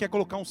instrução do que é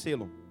colocar um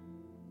selo.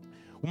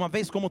 Uma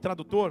vez como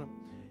tradutor,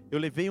 eu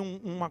levei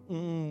uma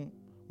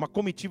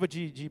comitiva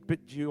de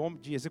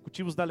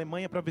executivos da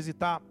Alemanha para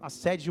visitar a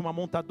sede de uma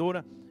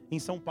montadora em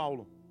São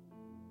Paulo.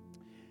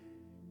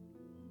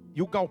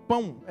 E o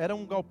galpão era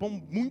um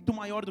galpão muito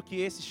maior do que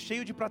esse,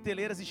 cheio de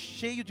prateleiras e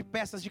cheio de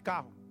peças de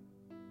carro.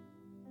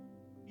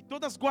 E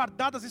todas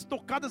guardadas,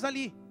 estocadas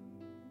ali.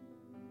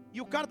 E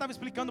o cara estava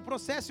explicando o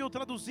processo e eu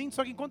traduzindo,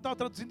 só que enquanto estava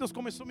traduzindo, Deus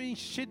começou a me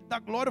encher da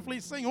glória. Eu falei,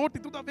 Senhor,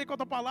 tem tudo a ver com a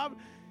tua palavra.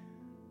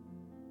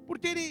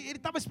 Porque ele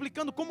estava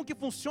explicando como que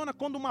funciona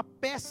quando uma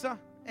peça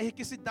é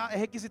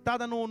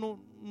requisitada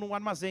no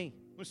armazém,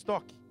 no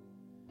estoque.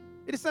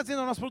 Ele está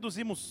dizendo, nós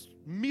produzimos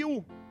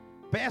 1000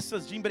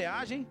 peças de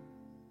embreagem,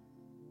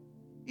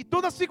 e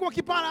todas ficam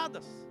aqui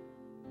paradas.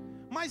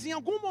 Mas em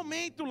algum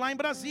momento, lá em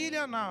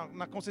Brasília,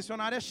 na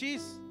concessionária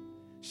X,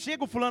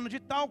 chega o fulano de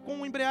tal com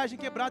uma embreagem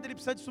quebrada, ele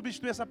precisa de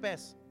substituir essa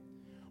peça.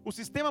 O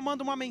sistema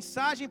manda uma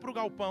mensagem para o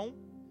galpão.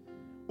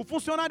 O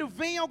funcionário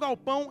vem ao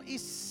galpão e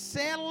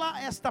sela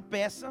esta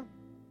peça.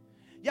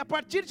 E a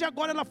partir de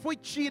agora ela foi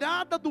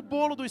tirada do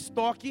bolo do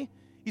estoque.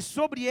 E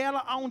sobre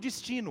ela há um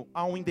destino,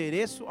 há um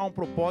endereço, há um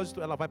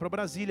propósito. Ela vai para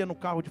Brasília no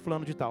carro de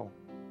fulano de tal.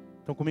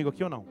 Estão comigo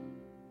aqui ou não?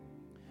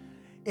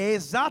 É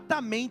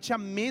exatamente a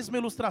mesma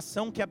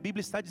ilustração que a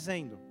Bíblia está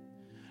dizendo.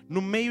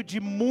 No meio de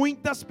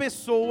muitas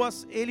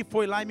pessoas, Ele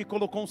foi lá e me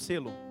colocou um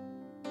selo.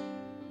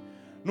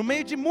 No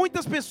meio de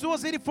muitas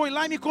pessoas, Ele foi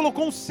lá e me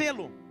colocou um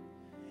selo.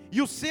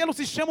 E o selo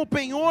se chama o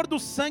penhor do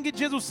sangue de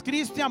Jesus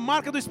Cristo e a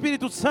marca do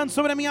Espírito Santo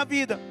sobre a minha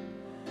vida.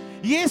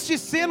 E este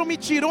selo me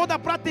tirou da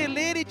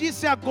prateleira e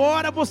disse: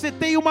 agora você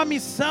tem uma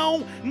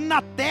missão na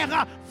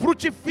terra,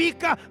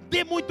 frutifica,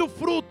 dê muito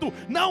fruto.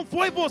 Não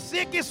foi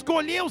você que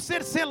escolheu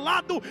ser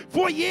selado,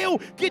 foi eu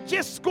que te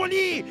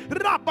escolhi.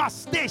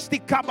 Rabasteste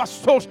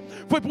cabastos.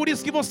 Foi por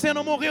isso que você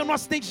não morreu no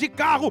acidente de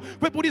carro,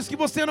 foi por isso que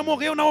você não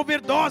morreu na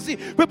overdose,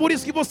 foi por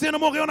isso que você não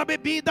morreu na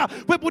bebida,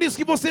 foi por isso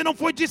que você não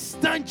foi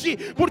distante,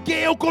 porque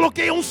eu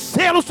coloquei um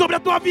selo sobre a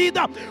tua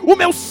vida, o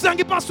meu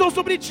sangue passou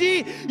sobre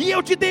ti, e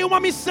eu te dei uma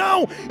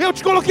missão, eu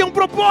te coloquei um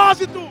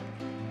propósito.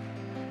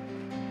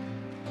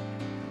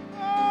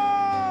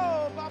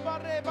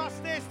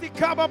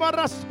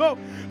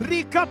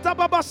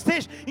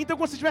 Então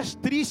quando você estiver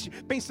triste,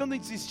 pensando em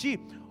desistir,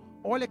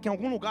 olha que em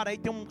algum lugar aí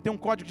tem um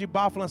código de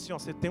barra falando assim, ó,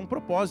 você tem um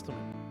propósito,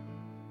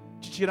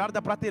 te tiraram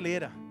da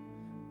prateleira,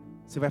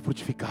 você vai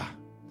frutificar,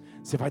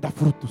 você vai dar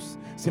frutos,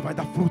 você vai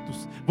dar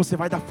frutos, você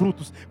vai dar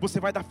frutos, você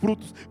vai dar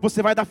frutos,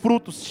 você vai dar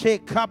frutos.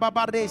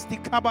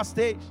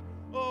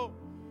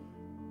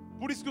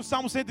 Por isso que o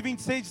Salmo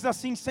 126 diz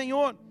assim: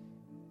 Senhor,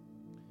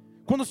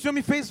 quando o Senhor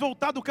me fez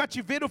voltar do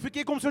cativeiro, eu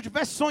fiquei como se eu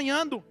estivesse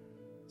sonhando.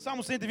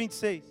 Salmo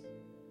 126.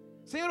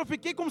 Senhor, eu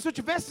fiquei como se eu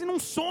estivesse num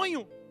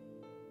sonho,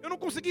 eu não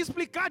consegui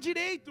explicar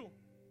direito.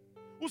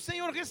 O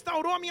Senhor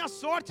restaurou a minha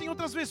sorte. Em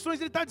outras versões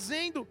ele está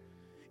dizendo: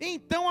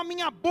 então a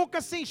minha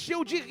boca se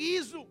encheu de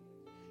riso,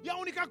 e a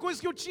única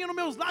coisa que eu tinha nos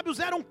meus lábios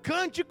eram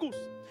cânticos,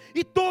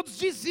 e todos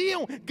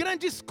diziam: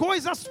 grandes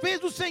coisas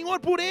fez o Senhor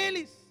por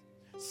eles.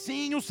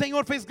 Sim, o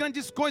Senhor fez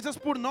grandes coisas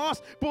por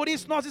nós, por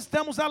isso nós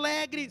estamos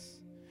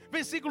alegres.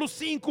 Versículo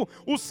 5: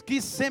 os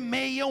que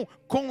semeiam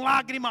com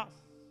lágrimas,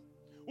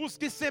 os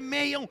que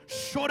semeiam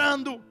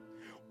chorando,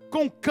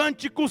 com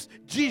cânticos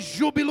de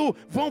júbilo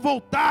vão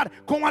voltar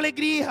com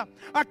alegria.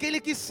 Aquele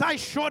que sai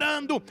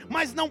chorando,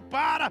 mas não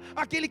para,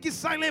 aquele que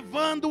sai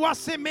levando a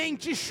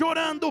semente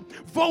chorando,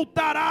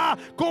 voltará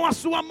com a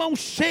sua mão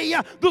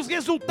cheia dos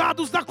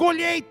resultados da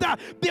colheita.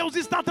 Deus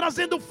está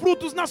trazendo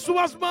frutos nas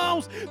suas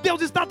mãos,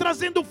 Deus está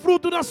trazendo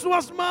fruto nas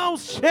suas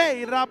mãos.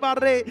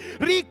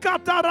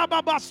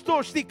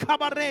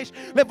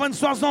 Levante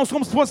suas mãos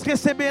como se fosse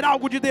receber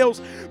algo de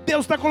Deus.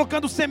 Deus está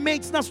colocando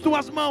sementes nas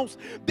tuas mãos,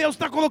 Deus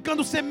está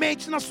colocando sementes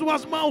nas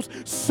suas mãos.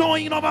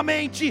 Sonhe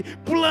novamente,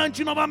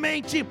 plante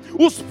novamente,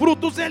 os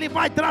frutos Ele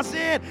vai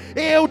trazer.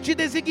 Eu te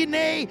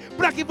designei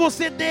para que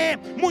você dê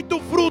muito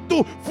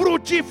fruto.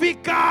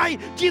 Frutificai,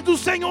 diz o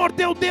Senhor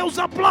teu Deus.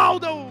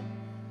 Aplauda-o.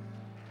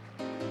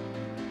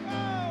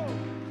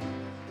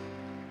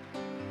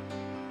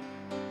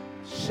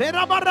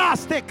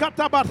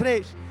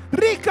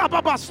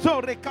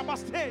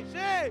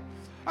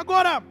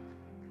 Agora,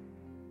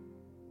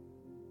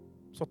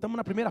 só estamos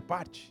na primeira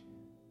parte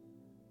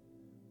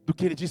do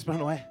que ele disse para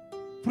Noé: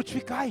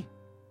 frutificai,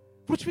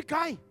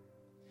 frutificai.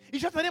 E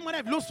já estaria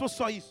maravilhoso se fosse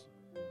só isso.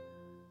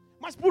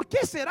 Mas por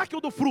que será que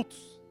eu dou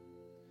frutos?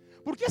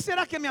 Por que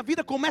será que a minha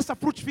vida começa a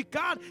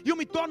frutificar e eu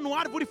me torno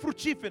árvore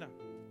frutífera?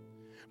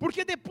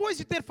 Porque depois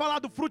de ter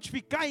falado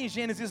frutificar em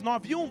Gênesis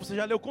 9:1, você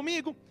já leu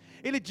comigo,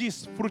 ele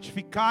diz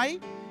frutificai,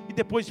 e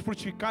depois de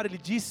frutificar ele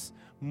diz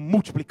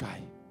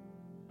multiplicai.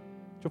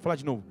 Deixa eu falar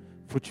de novo: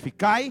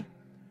 frutificai,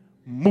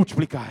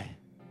 multiplicai,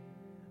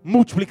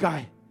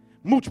 multiplicai,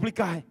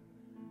 multiplicai.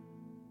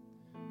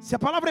 Se a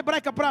palavra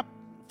hebraica para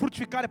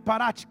frutificar é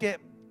parat, que é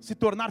se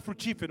tornar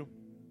frutífero,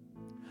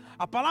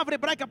 a palavra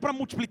hebraica para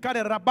multiplicar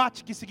é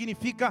rabat, que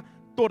significa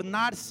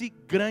tornar-se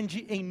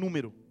grande em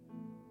número.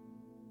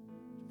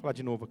 Vou falar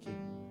de novo aqui.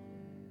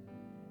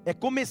 É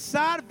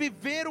começar a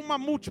viver uma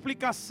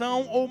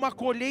multiplicação ou uma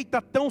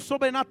colheita tão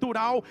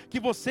sobrenatural que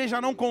você já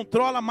não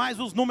controla mais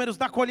os números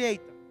da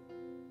colheita,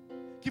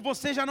 que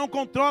você já não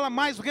controla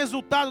mais o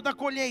resultado da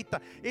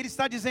colheita. Ele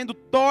está dizendo: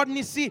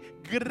 torne-se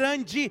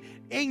grande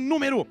em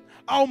número,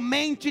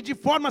 aumente de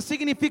forma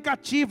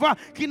significativa,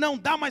 que não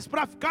dá mais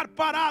para ficar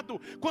parado.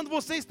 Quando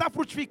você está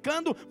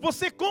frutificando,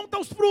 você conta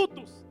os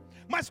frutos,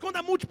 mas quando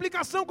a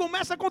multiplicação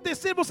começa a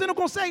acontecer, você não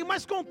consegue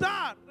mais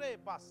contar.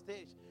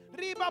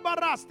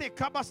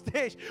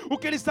 O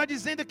que ele está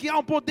dizendo é que há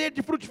um poder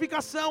de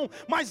frutificação,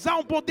 mas há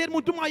um poder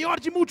muito maior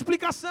de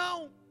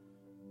multiplicação.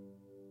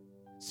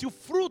 Se o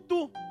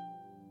fruto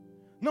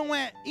não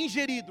é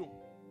ingerido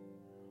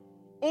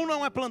ou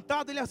não é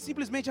plantado, ele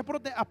simplesmente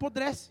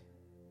apodrece.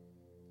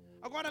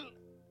 Agora,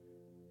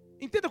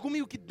 entenda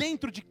comigo que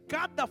dentro de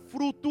cada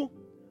fruto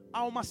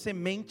há uma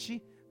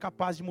semente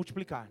capaz de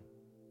multiplicar.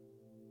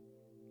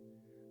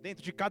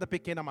 Dentro de cada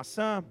pequena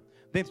maçã,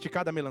 dentro de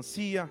cada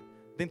melancia,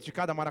 dentro de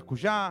cada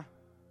maracujá,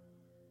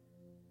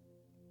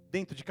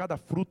 dentro de cada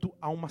fruto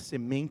há uma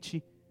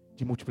semente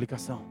de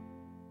multiplicação.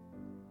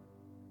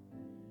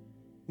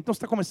 Então você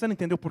está começando a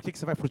entender o porquê que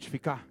você vai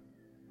frutificar?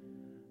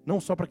 Não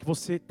só para que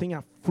você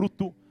tenha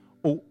fruto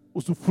ou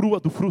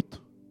usufrua do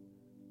fruto,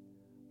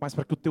 mas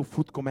para que o teu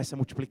fruto comece a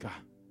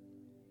multiplicar,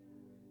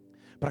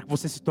 para que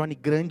você se torne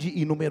grande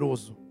e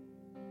numeroso.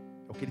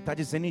 É o que ele está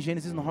dizendo em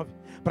Gênesis 9.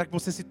 Para que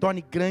você se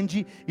torne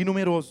grande e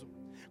numeroso.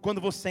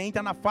 Quando você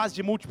entra na fase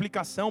de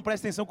multiplicação,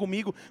 presta atenção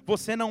comigo,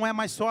 você não é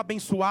mais só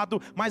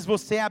abençoado, mas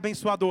você é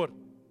abençoador.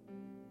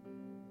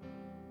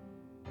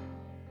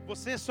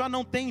 Você só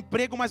não tem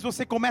emprego, mas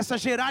você começa a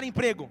gerar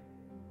emprego.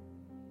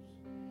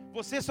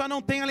 Você só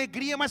não tem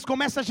alegria, mas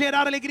começa a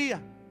gerar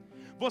alegria.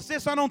 Você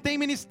só não tem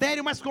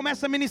ministério, mas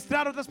começa a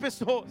ministrar outras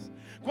pessoas.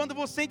 Quando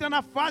você entra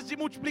na fase de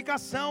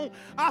multiplicação,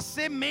 a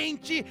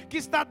semente que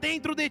está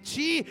dentro de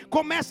ti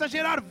começa a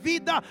gerar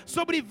vida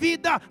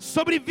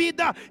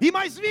e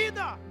mais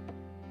vida.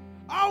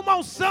 Há uma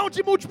unção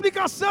de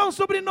multiplicação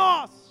sobre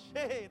nós.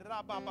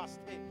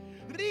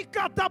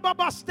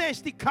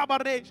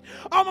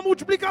 Há uma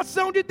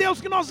multiplicação de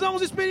Deus que nós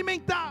vamos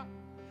experimentar.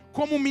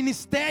 Como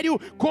ministério,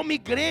 como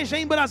igreja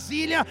em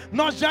Brasília,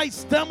 nós já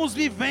estamos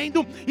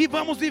vivendo e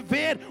vamos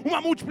viver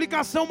uma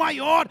multiplicação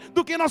maior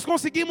do que nós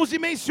conseguimos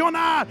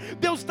dimensionar.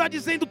 Deus está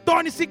dizendo: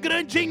 torne-se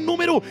grande em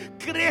número,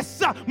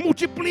 cresça,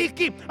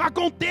 multiplique,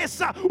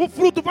 aconteça, o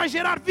fruto vai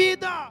gerar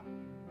vida.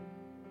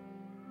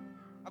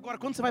 Agora,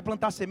 quando você vai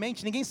plantar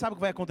semente, ninguém sabe o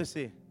que vai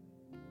acontecer,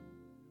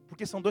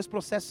 porque são dois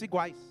processos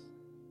iguais.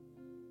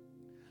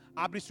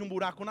 Abre-se um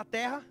buraco na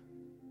terra.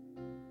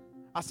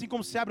 Assim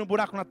como se abre um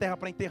buraco na terra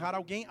para enterrar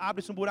alguém,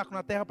 abre-se um buraco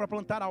na terra para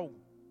plantar algo.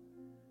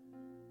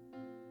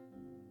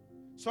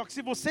 Só que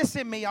se você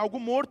semeia algo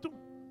morto,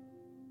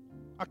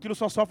 aquilo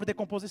só sofre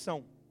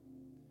decomposição.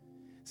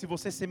 Se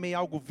você semeia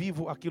algo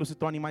vivo, aquilo se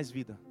torna em mais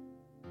vida.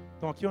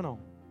 Estão aqui ou não?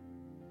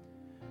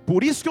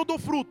 Por isso que eu dou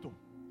fruto.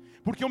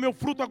 Porque o meu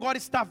fruto agora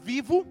está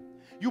vivo.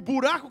 E o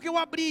buraco que eu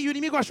abri, e o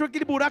inimigo achou que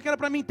aquele buraco era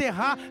para me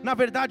enterrar. Na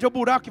verdade é o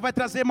buraco que vai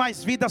trazer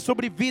mais vida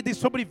sobre vida e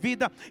sobre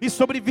vida e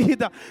sobre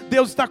vida.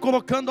 Deus está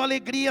colocando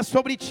alegria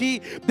sobre ti.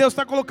 Deus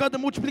está colocando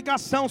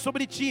multiplicação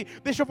sobre ti.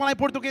 Deixa eu falar em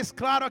português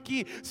claro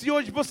aqui. Se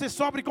hoje você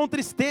sofre com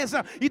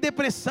tristeza e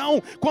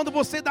depressão, quando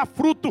você dá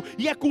fruto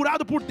e é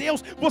curado por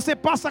Deus, você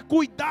passa a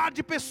cuidar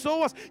de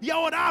pessoas e a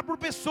orar por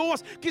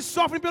pessoas que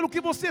sofrem pelo que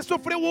você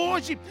sofreu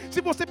hoje. Se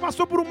você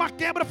passou por uma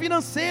quebra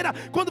financeira,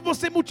 quando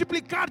você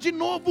multiplicar de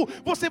novo,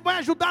 você vai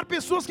ajudar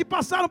pessoas que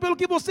passaram pelo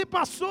que você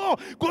passou.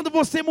 Quando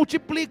você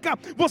multiplica,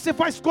 você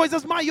faz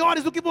coisas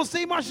maiores do que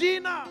você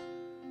imagina.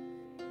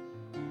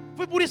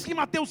 Foi por isso que em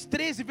Mateus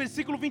 13,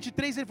 versículo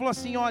 23, ele falou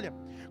assim: olha,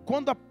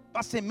 quando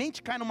a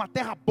semente cai numa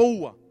terra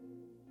boa,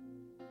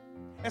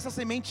 essa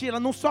semente ela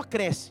não só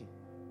cresce,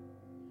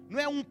 não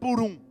é um por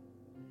um,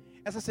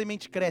 essa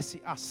semente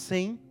cresce a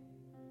 100,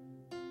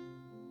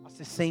 a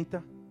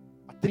 60,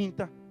 a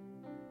 30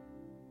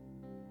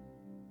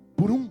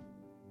 por um.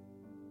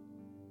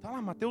 Está lá,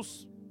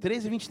 Mateus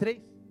 13,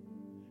 23.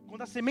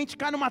 Quando a semente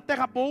cai numa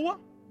terra boa,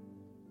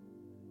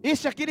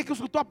 este é aquele que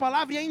escutou a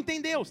palavra e a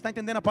entendeu. Você está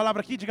entendendo a palavra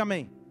aqui? Diga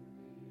amém.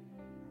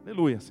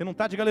 Aleluia. Se não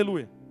está, diga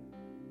aleluia.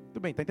 Muito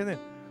bem, está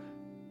entendendo?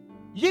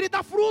 E ele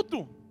dá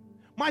fruto.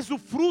 Mas o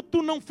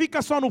fruto não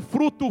fica só no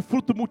fruto. O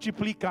fruto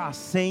multiplica a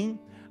 100,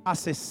 a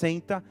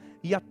 60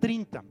 e a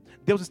 30.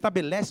 Deus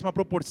estabelece uma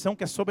proporção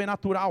que é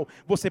sobrenatural.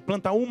 Você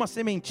planta uma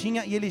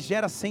sementinha e ele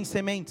gera 100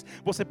 sementes.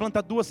 Você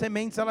planta 2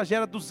 sementes, ela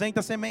gera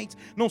 200 sementes.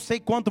 Não sei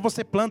quanto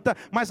você planta,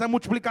 mas a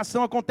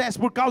multiplicação acontece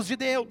por causa de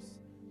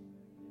Deus.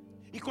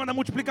 E quando a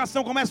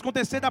multiplicação começa a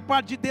acontecer da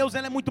parte de Deus,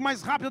 ela é muito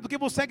mais rápida do que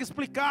você consegue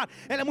explicar.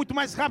 Ela é muito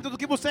mais rápida do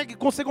que você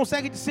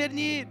consegue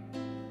discernir.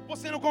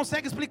 Você não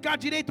consegue explicar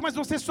direito, mas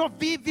você só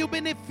vive o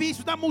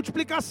benefício da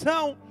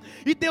multiplicação.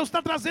 E Deus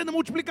está trazendo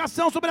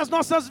multiplicação sobre as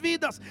nossas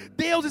vidas.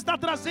 Deus está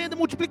trazendo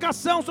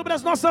multiplicação sobre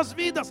as nossas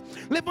vidas.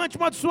 Levante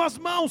uma de suas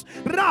mãos.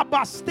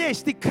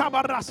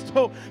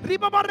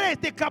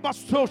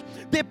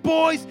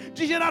 Depois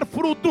de gerar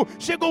fruto,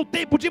 chegou o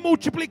tempo de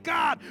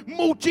multiplicar.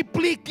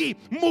 Multiplique,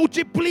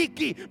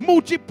 multiplique,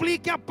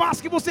 multiplique a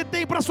paz que você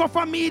tem para a sua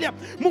família.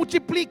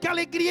 Multiplique a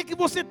alegria que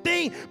você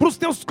tem para os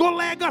teus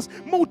colegas.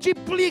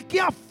 Multiplique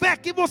a fé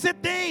que você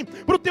tem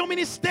para o teu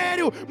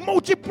ministério.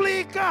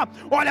 Multiplica.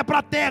 Olha para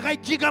a terra e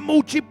diga: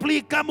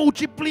 multiplica,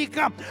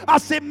 multiplica. A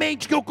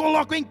semente que eu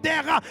coloco em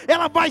terra,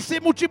 ela vai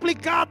ser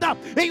multiplicada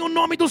em o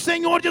nome do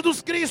Senhor Jesus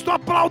Cristo.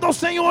 Aplauda ao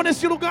Senhor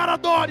nesse lugar,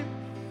 adore.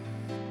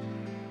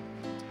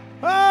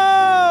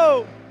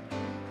 Oh!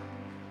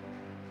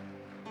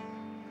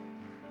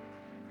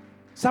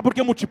 Sabe por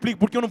que eu multiplico?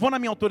 Porque eu não vou na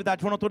minha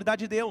autoridade, vou na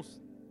autoridade de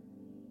Deus.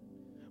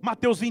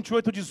 Mateus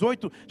 28,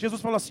 18,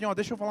 Jesus falou assim: ó,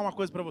 deixa eu falar uma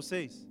coisa para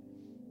vocês.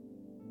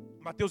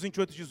 Mateus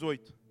 28,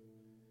 18.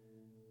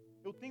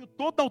 Eu tenho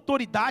toda a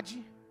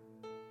autoridade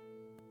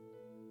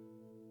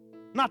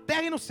na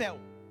terra e no céu.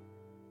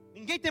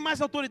 Ninguém tem mais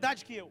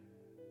autoridade que eu.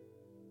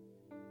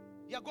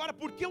 E agora,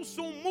 porque eu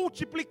sou um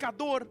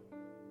multiplicador,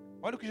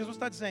 olha o que Jesus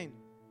está dizendo: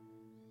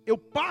 eu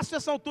passo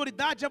essa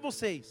autoridade a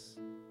vocês.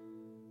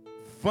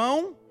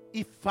 Vão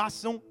e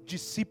façam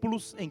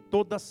discípulos em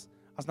todas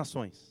as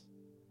nações.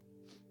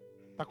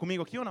 Está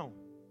comigo aqui ou não?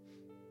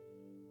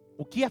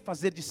 O que é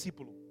fazer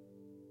discípulo?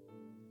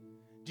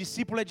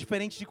 Discípulo é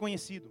diferente de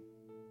conhecido.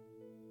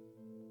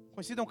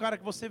 Conhecido é um cara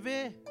que você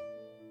vê,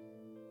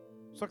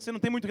 só que você não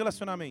tem muito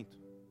relacionamento.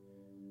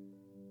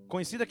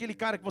 Conhecido é aquele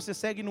cara que você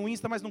segue no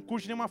Insta, mas não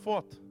curte nenhuma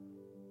foto.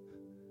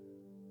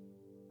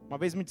 Uma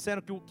vez me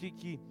disseram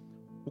que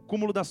o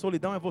cúmulo da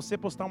solidão é você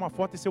postar uma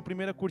foto e ser o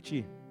primeiro a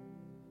curtir.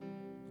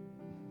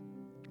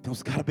 Tem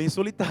uns caras bem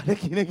solitários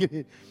aqui, né?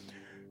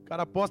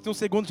 cara posta em um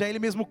segundo, já ele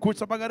mesmo curte,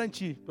 só para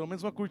garantir. Pelo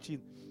menos uma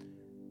curtida.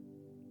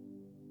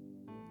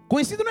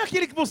 Conhecido não é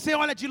aquele que você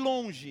olha de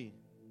longe.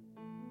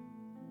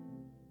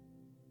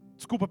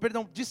 Desculpa,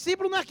 perdão.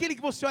 Discípulo não é aquele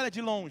que você olha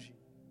de longe.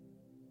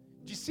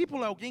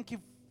 Discípulo é alguém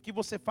que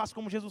você faz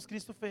como Jesus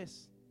Cristo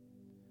fez.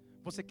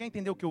 Você quer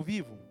entender o que eu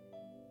vivo?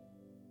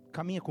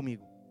 Caminha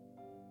comigo.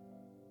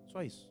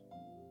 Só isso.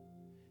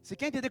 Você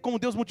quer entender como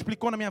Deus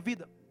multiplicou na minha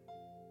vida?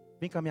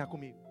 Vem caminhar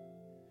comigo.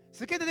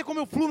 Você quer entender como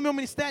eu fluo no meu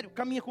ministério?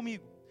 Caminha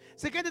comigo.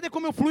 Você quer entender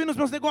como eu fluo nos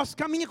meus negócios?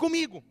 Caminha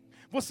comigo.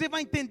 Você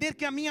vai entender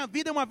que a minha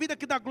vida é uma vida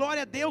que dá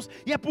glória a Deus,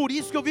 e é por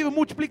isso que eu vivo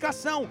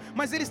multiplicação.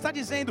 Mas Ele está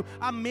dizendo,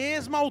 a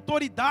mesma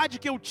autoridade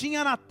que eu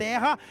tinha na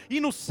terra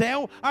e no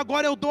céu,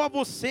 agora eu dou a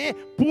você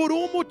por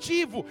um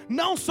motivo.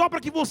 Não só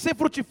para que você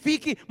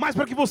frutifique, mas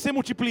para que você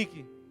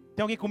multiplique.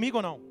 Tem alguém comigo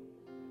ou não?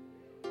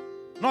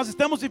 Nós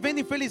estamos vivendo,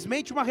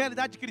 infelizmente, uma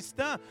realidade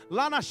cristã,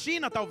 lá na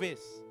China talvez,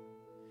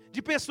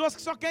 de pessoas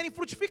que só querem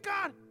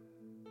frutificar,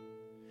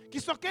 que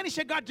só querem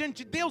chegar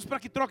diante de Deus para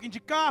que troquem de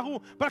carro,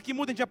 para que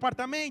mudem de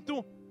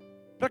apartamento,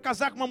 para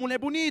casar com uma mulher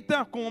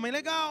bonita, com um homem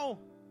legal.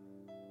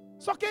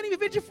 Só querem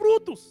viver de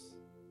frutos,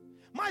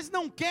 mas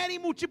não querem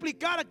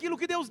multiplicar aquilo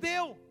que Deus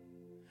deu.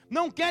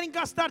 Não querem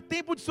gastar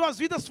tempo de suas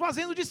vidas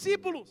fazendo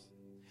discípulos.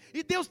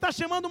 E Deus está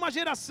chamando uma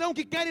geração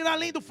que quer ir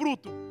além do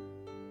fruto.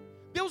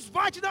 Deus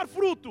vai te dar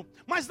fruto,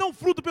 mas não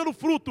fruto pelo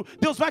fruto.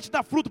 Deus vai te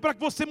dar fruto para que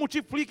você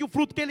multiplique o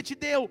fruto que Ele te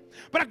deu,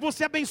 para que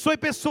você abençoe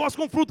pessoas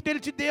com o fruto que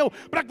Ele te deu,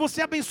 para que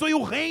você abençoe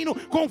o reino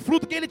com o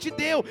fruto que Ele te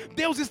deu.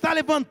 Deus está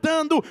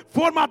levantando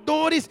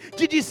formadores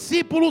de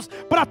discípulos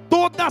para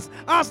todas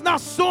as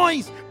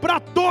nações, para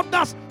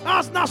todas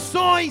as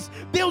nações.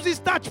 Deus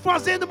está te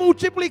fazendo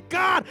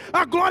multiplicar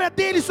a glória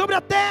dEle sobre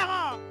a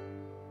terra.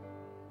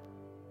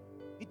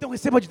 Então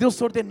receba de Deus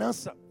sua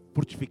ordenança: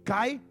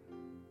 frutificai,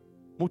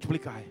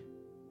 multiplicai.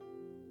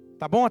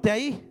 Tá bom até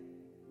aí?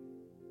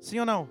 Sim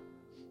ou não?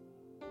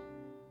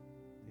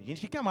 Tem gente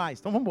que quer mais,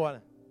 então vamos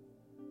embora.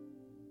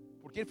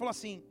 Porque Ele falou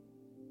assim: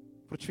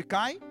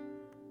 frutificai,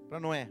 para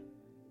Noé,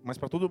 mas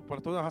para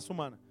toda a raça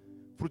humana.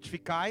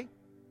 Frutificai,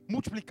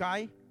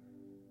 multiplicai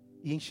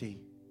e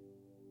enchei.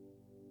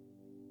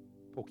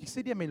 Pô, o que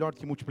seria melhor do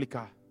que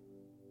multiplicar?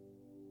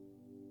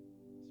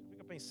 Você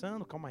fica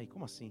pensando, calma aí,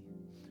 como assim?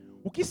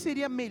 O que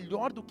seria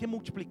melhor do que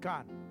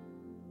multiplicar?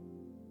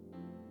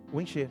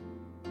 O encher.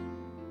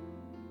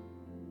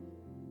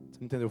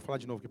 Entendeu? Vou falar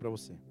de novo aqui para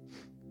você.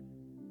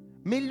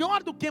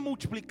 Melhor do que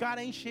multiplicar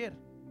é encher.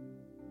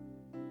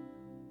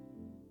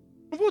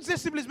 Não vou dizer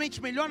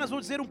simplesmente melhor, mas vou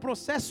dizer um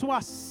processo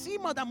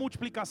acima da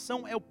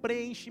multiplicação é o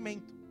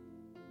preenchimento.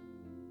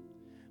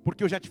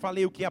 Porque eu já te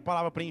falei o que é a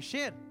palavra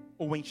preencher,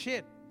 ou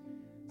encher,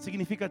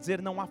 significa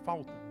dizer não há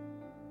falta.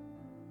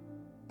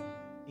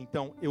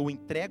 Então, eu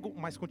entrego,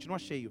 mas continua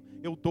cheio.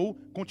 Eu dou,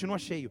 continua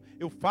cheio.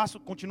 Eu faço,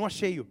 continua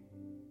cheio.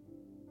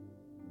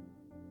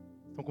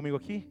 Estão comigo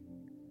aqui?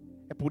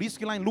 É por isso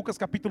que lá em Lucas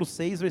capítulo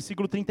 6,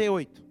 versículo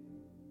 38,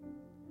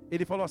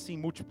 Ele falou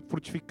assim: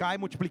 frutificai,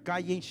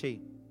 multiplicai e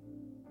enchei.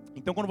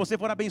 Então quando você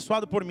for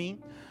abençoado por mim,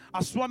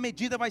 a sua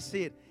medida vai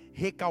ser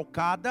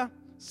recalcada,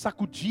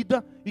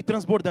 sacudida e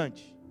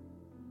transbordante.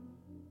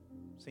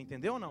 Você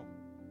entendeu ou não?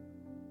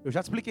 Eu já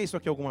expliquei isso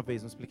aqui alguma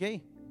vez, não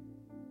expliquei?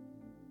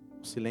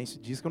 O silêncio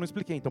diz que eu não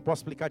expliquei, então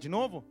posso explicar de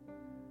novo?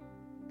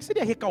 O que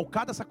seria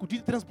recalcada,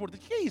 sacudida e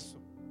transbordante? O que é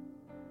isso?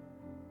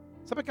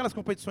 Sabe aquelas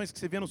competições que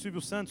você vê no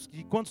Silvio Santos,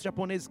 que quantos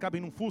japoneses cabem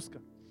num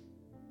Fusca?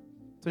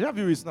 Você já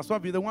viu isso na sua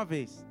vida uma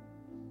vez?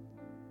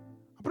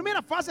 A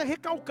primeira fase é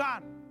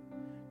recalcar.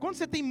 Quando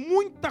você tem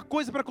muita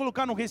coisa para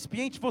colocar no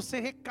recipiente, você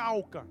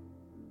recalca.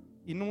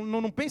 E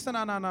não pensa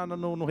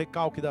no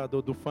recalque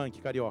do funk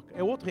carioca,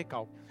 é outro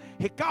recalque.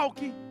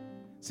 Recalque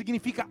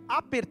significa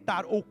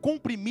apertar ou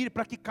comprimir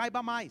para que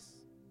caiba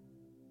mais.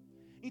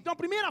 Então a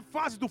primeira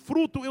fase do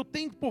fruto eu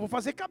tenho que vou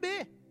fazer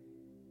caber.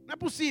 Não é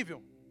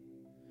possível.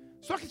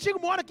 Só que chega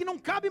uma hora que não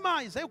cabe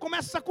mais. Aí eu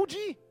começo a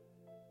sacudir.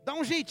 Dá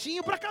um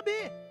jeitinho para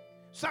caber.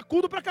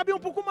 Sacudo para caber um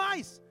pouco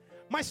mais.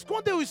 Mas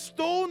quando eu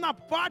estou na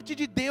parte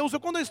de Deus, ou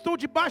quando eu estou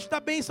debaixo da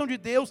bênção de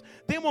Deus,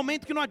 tem um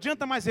momento que não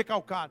adianta mais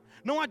recalcar.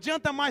 Não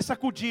adianta mais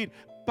sacudir.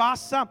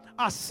 Passa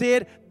a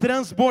ser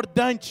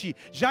transbordante.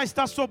 Já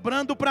está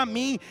sobrando para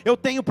mim, eu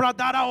tenho para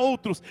dar a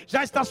outros.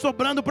 Já está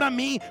sobrando para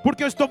mim,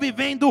 porque eu estou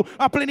vivendo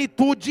a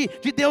plenitude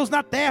de Deus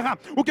na terra.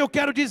 O que eu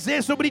quero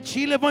dizer sobre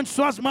ti, levante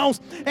suas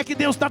mãos, é que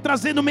Deus está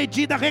trazendo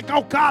medida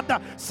recalcada,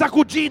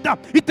 sacudida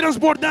e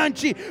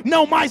transbordante.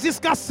 Não mais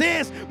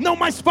escassez, não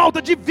mais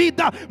falta de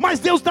vida, mas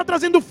Deus está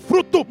trazendo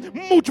fruto,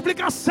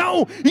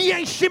 multiplicação e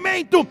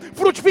enchimento.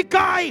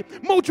 Frutificai,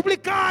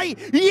 multiplicai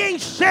e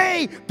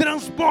enchei.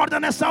 Transborda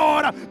nessa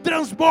hora.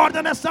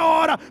 Transborda nessa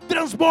hora,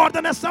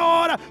 transborda nessa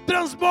hora,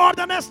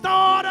 transborda nesta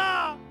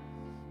hora.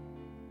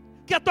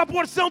 Que a tua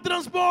porção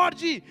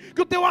transborde,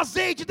 que o teu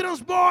azeite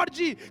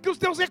transborde, que os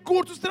teus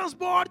recursos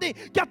transbordem,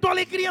 que a tua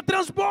alegria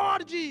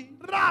transborde.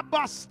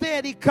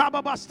 Rabasteri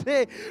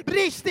cababaste,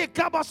 riste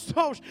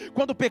cabassos.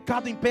 Quando o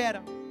pecado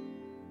impera,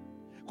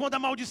 quando a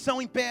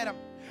maldição impera,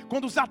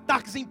 quando os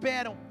ataques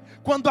imperam,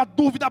 quando a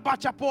dúvida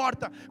bate a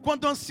porta,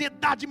 quando a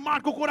ansiedade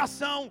marca o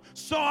coração,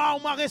 só há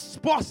uma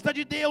resposta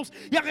de Deus,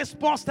 e a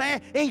resposta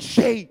é: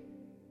 enchei.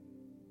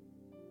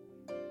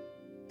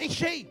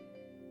 Enchei.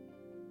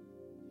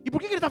 E por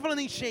que ele está falando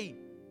enchei?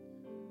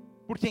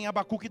 Porque em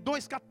Abacuque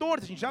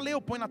 2,14, a gente já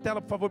leu, põe na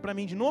tela por favor para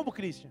mim de novo,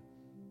 Christian.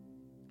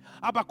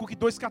 Abacuque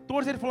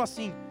 2,14, ele falou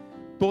assim: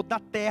 toda a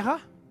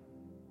terra,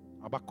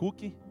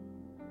 Abacuque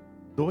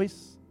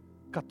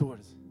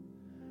 2,14,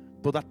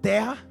 toda a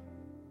terra,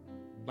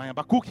 lá em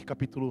Abacuque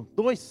capítulo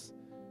 2,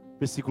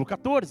 versículo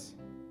 14,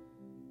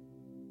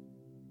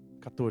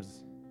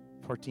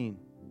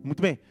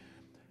 muito bem,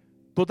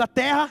 toda a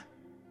terra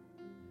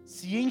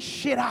se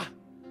encherá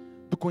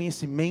do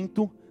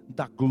conhecimento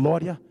da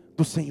glória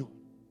do Senhor.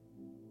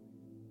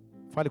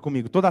 Fale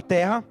comigo. Toda a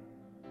terra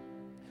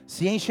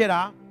se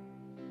encherá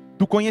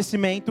do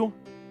conhecimento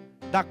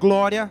da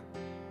glória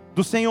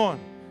do Senhor.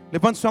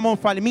 Levante sua mão e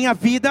fale: minha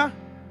vida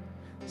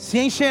se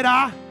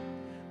encherá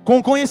com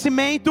o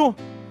conhecimento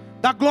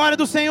da glória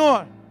do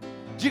Senhor.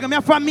 Diga: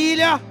 minha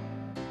família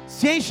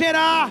se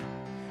encherá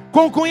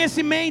com o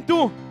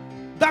conhecimento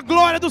da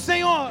glória do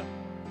Senhor.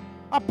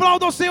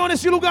 Aplaudam o Senhor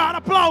nesse lugar,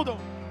 aplaudam.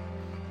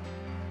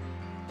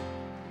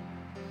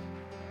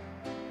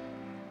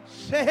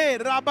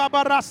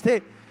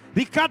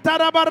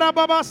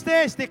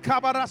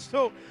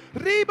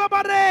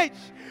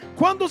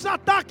 Quando os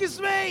ataques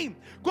vêm,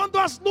 quando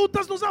as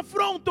lutas nos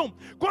afrontam,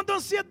 quando a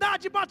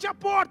ansiedade bate a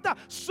porta,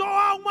 só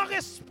há uma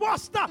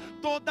resposta: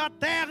 toda a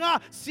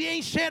terra se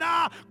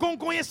encherá com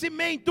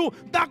conhecimento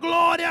da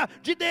glória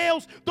de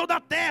Deus. Toda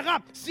a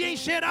terra se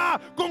encherá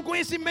com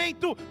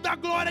conhecimento da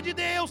glória de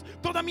Deus.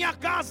 Toda a minha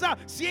casa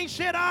se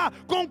encherá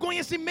com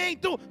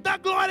conhecimento da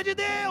glória de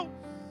Deus.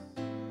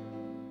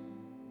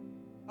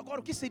 Agora,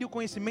 o que seria o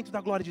conhecimento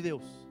da glória de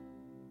Deus?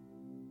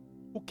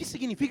 O que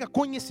significa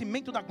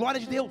conhecimento da glória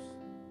de Deus?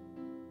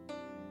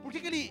 Por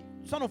que ele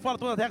só não fala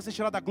toda a terra se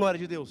encherá da glória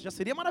de Deus? Já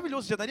seria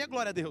maravilhoso, já daria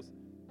glória a Deus.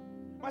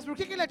 Mas por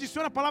que ele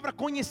adiciona a palavra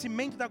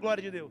conhecimento da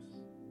glória de Deus?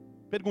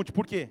 Pergunte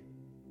por quê.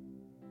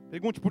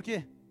 Pergunte por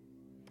quê.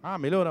 Ah,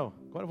 melhorou.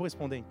 Agora eu vou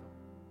responder então.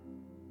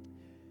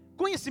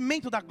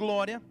 Conhecimento da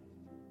glória,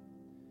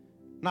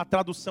 na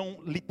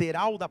tradução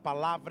literal da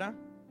palavra,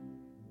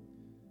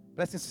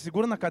 presta atenção,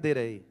 segura na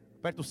cadeira aí.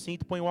 Aperta o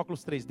cinto, põe o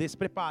óculos 3D, se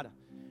prepara,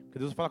 porque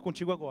Deus vai falar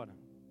contigo agora.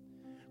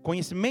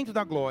 Conhecimento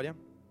da glória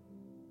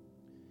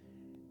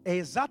é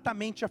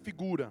exatamente a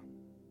figura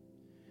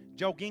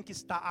de alguém que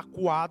está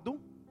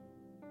acuado,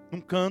 num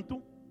canto,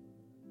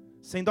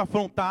 sendo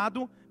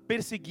afrontado,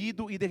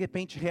 perseguido e de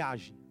repente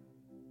reage.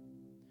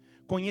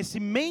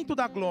 Conhecimento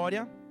da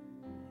glória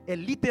é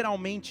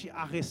literalmente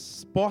a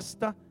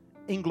resposta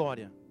em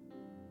glória.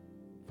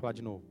 Vou falar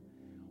de novo.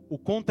 O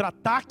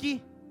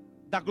contra-ataque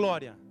da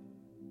glória.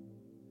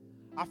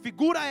 A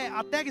figura é: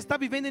 a terra está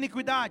vivendo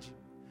iniquidade,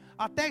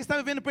 a terra está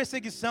vivendo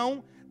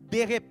perseguição,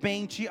 de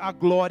repente a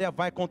glória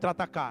vai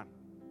contra-atacar.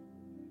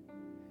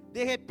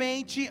 De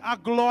repente a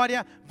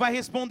glória vai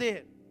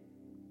responder.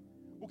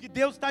 O que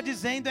Deus está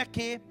dizendo é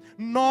que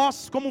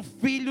nós, como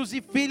filhos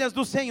e filhas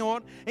do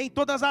Senhor, em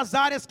todas as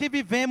áreas que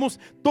vivemos,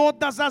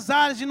 todas as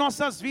áreas de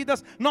nossas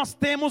vidas, nós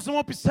temos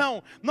uma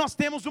opção, nós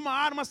temos uma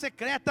arma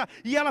secreta,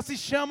 e ela se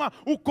chama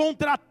o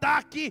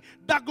contra-ataque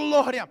da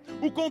glória.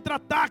 O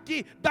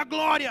contra-ataque da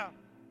glória.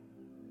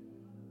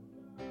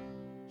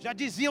 Já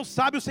dizia o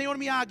sábio Senhor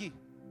Miyagi: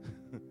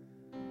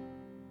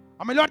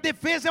 a melhor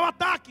defesa é o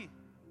ataque.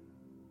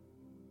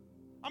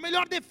 A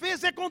melhor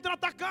defesa é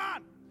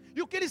contra-atacar.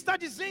 E o que ele está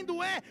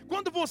dizendo é: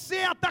 quando você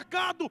é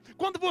atacado,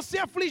 quando você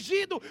é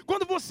afligido,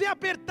 quando você é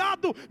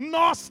apertado,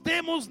 nós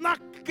temos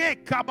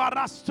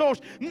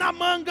na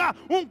manga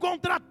um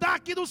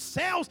contra-ataque dos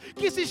céus,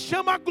 que se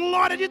chama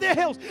glória de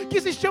Deus,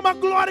 que se chama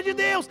glória de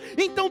Deus.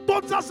 Então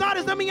todas as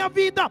áreas da minha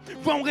vida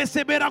vão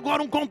receber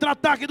agora um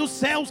contra-ataque dos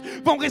céus,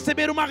 vão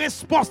receber uma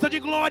resposta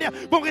de glória,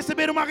 vão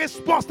receber uma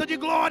resposta de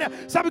glória.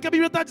 Sabe o que a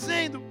Bíblia está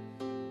dizendo?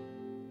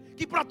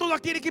 Que para todo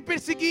aquele que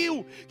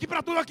perseguiu, que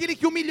para todo aquele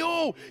que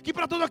humilhou, que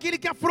para todo aquele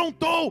que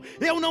afrontou,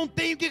 eu não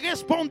tenho que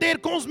responder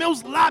com os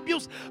meus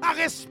lábios. A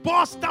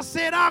resposta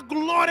será a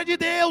glória de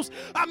Deus.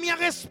 A minha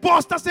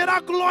resposta será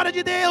a glória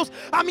de Deus.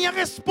 A minha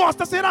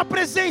resposta será a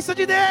presença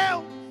de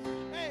Deus.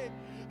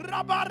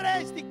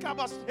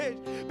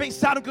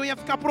 Pensaram que eu ia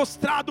ficar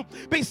prostrado,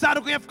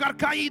 pensaram que eu ia ficar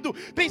caído,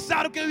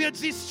 pensaram que eu ia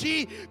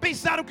desistir,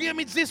 pensaram que eu ia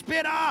me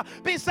desesperar,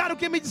 pensaram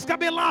que eu ia me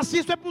descabelar, se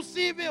isso é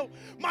possível.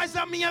 Mas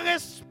a minha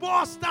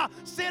resposta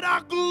será a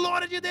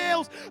glória de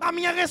Deus. A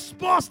minha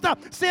resposta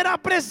será a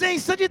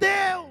presença de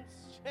Deus.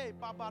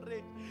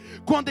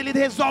 Quando Ele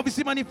resolve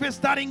se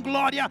manifestar em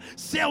glória,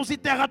 céus e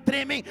terra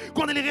tremem.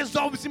 Quando Ele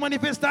resolve se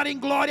manifestar em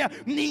glória,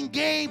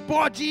 ninguém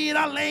pode ir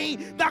além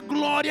da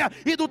glória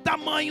e do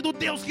tamanho do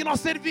Deus que nós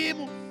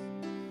servimos.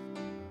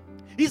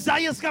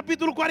 Isaías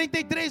capítulo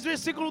 43,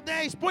 versículo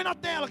 10. Põe na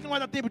tela que não vai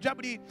dar tempo de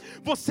abrir.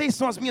 Vocês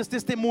são as minhas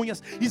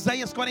testemunhas.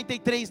 Isaías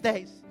 43,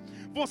 10.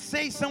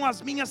 Vocês são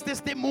as minhas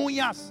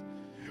testemunhas,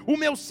 o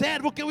meu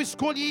servo que eu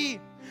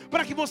escolhi,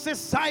 para que você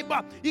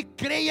saiba e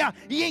creia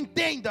e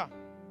entenda.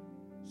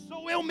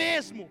 Sou eu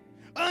mesmo,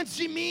 Antes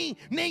de mim,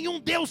 nenhum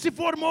Deus se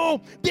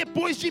formou.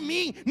 Depois de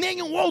mim,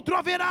 nenhum outro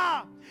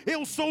haverá.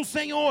 Eu sou o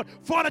Senhor,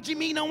 fora de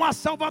mim não há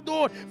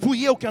Salvador.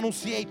 Fui eu que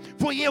anunciei,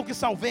 fui eu que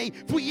salvei,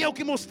 fui eu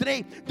que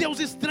mostrei.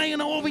 Deus estranho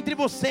não houve entre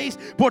vocês,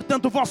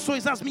 portanto vós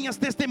sois as minhas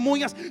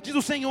testemunhas, diz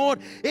o Senhor.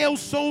 Eu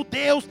sou o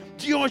Deus,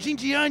 de hoje em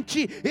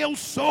diante eu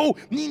sou.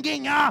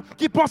 Ninguém há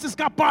que possa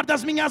escapar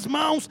das minhas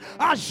mãos.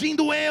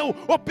 Agindo eu,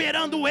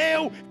 operando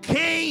eu,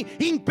 quem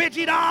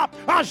impedirá?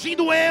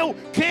 Agindo eu,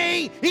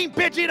 quem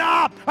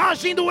impedirá?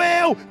 Agindo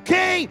eu,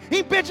 quem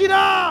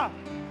impedirá?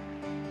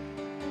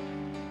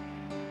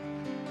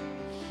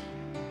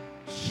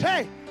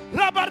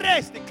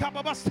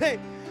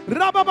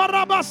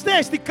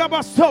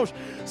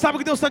 Sabe o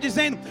que Deus está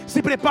dizendo?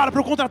 Se prepara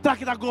para o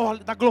contra-ataque da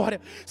glória.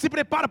 Se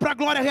prepara para a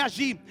glória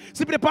reagir.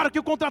 Se prepara que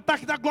o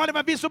contra-ataque da glória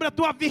vai vir sobre a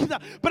tua vida.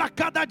 Para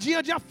cada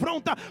dia de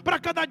afronta, para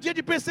cada dia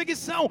de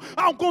perseguição,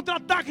 há um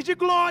contra-ataque de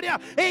glória.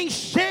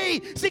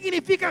 Enchei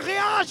significa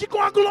reage com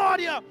a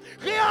glória,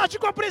 reage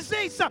com a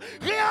presença,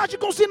 reage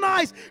com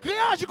sinais,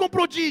 reage com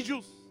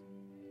prodígios.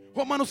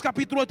 Romanos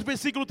capítulo 8,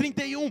 versículo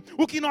 31.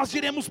 O que nós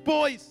diremos,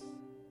 pois?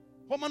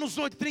 Romanos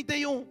 8,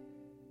 31.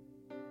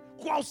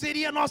 Qual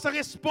seria a nossa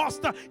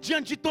resposta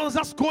diante de todas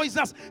as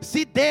coisas?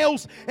 Se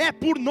Deus é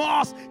por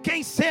nós,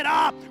 quem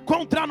será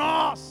contra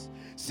nós?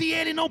 Se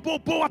Ele não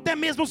poupou até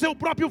mesmo o seu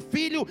próprio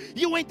Filho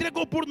e o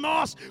entregou por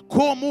nós,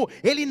 como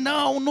Ele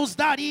não nos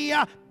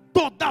daria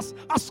todas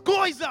as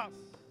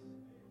coisas?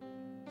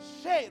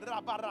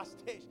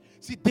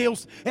 Se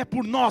Deus é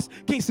por nós,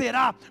 quem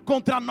será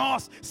contra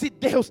nós? Se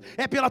Deus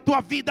é pela tua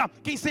vida,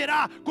 quem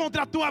será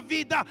contra a tua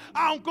vida?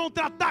 Há um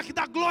contra-ataque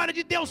da glória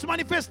de Deus se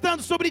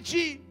manifestando sobre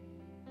ti.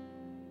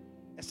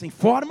 É sem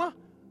forma,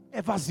 é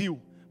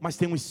vazio, mas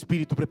tem um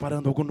Espírito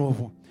preparando algo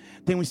novo.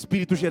 Tem um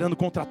Espírito gerando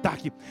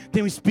contra-ataque.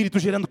 Tem um Espírito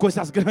gerando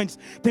coisas grandes.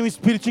 Tem um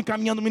Espírito te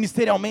encaminhando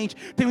ministerialmente.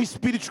 Tem um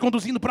Espírito te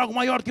conduzindo para algo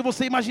maior do que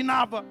você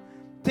imaginava.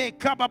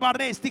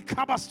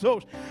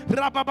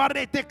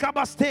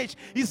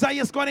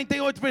 Isaías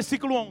 48,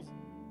 versículo 11.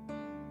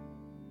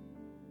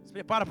 Se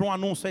prepara para um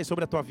anúncio aí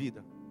sobre a tua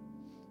vida.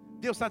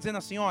 Deus está dizendo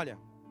assim: olha,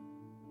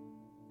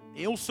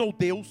 eu sou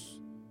Deus,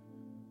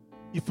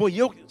 e foi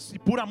eu,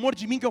 por amor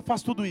de mim, que eu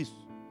faço tudo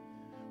isso.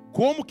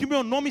 Como que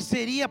meu nome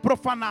seria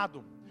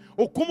profanado?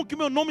 Ou como que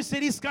meu nome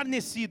seria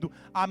escarnecido?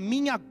 A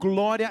minha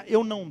glória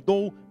eu não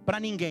dou para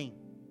ninguém.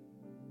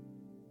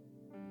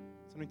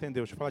 Você não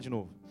entendeu? Deixa eu falar de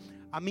novo.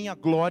 A minha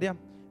glória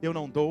eu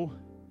não dou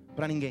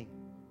para ninguém.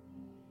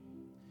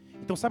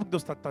 Então sabe o que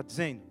Deus está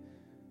dizendo?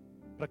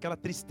 Para aquela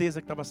tristeza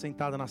que estava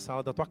sentada na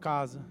sala da tua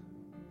casa,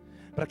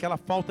 para aquela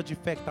falta de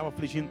fé que estava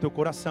afligindo o teu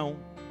coração,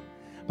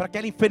 para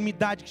aquela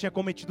enfermidade que tinha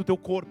cometido o teu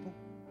corpo,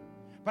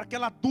 para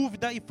aquela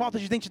dúvida e falta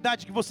de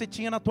identidade que você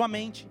tinha na tua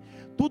mente,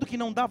 tudo que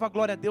não dava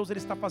glória a Deus, Ele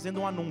está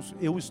fazendo um anúncio: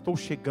 eu estou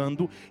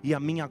chegando e a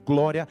minha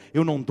glória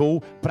eu não dou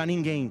para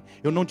ninguém.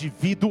 Eu não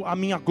divido a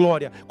minha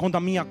glória. Quando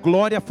a minha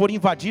glória for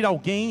invadir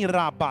alguém,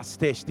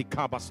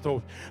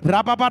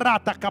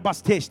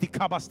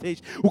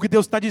 o que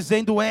Deus está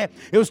dizendo é: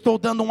 eu estou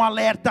dando um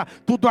alerta.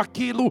 Tudo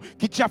aquilo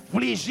que te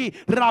aflige,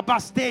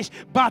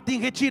 bate em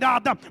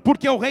retirada,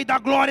 porque o Rei da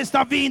Glória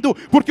está vindo,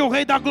 porque o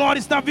Rei da Glória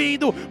está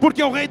vindo,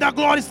 porque o Rei da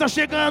Glória está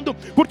chegando,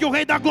 porque o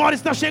Rei da Glória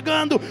está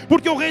chegando,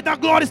 porque o Rei da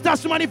Glória está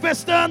se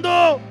manifestando.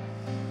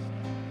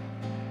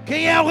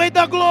 Quem é o Rei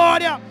da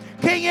Glória?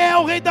 Quem é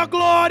o Rei da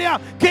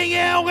Glória? Quem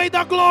é o Rei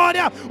da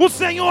Glória? O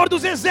Senhor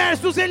dos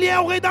Exércitos, Ele é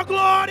o Rei da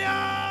Glória.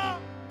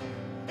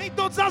 Em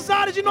todas as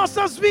áreas de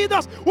nossas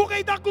vidas, o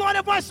Rei da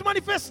Glória vai se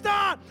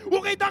manifestar. O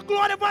Rei da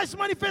Glória vai se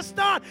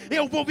manifestar.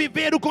 Eu vou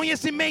viver o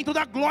conhecimento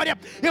da glória.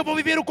 Eu vou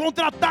viver o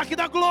contra-ataque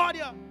da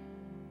glória.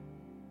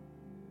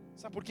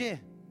 Sabe por quê?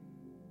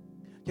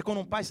 Porque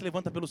quando um pai se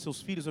levanta pelos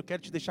seus filhos, eu quero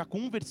te deixar com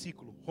um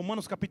versículo.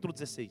 Romanos capítulo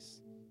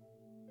 16.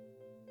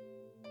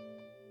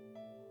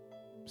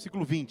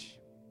 Versículo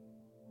 20.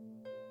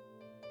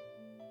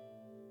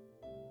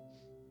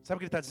 Sabe o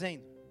que ele está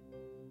dizendo?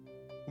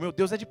 O meu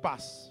Deus é de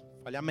paz.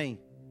 Fale amém.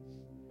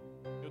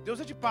 Meu Deus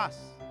é de paz.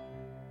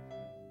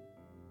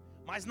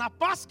 Mas na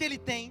paz que Ele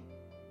tem,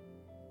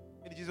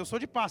 Ele diz: eu sou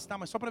de paz, tá?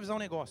 Mas só para avisar um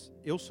negócio.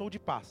 Eu sou de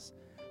paz,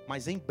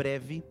 mas em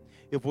breve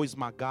eu vou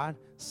esmagar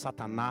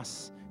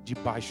Satanás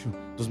debaixo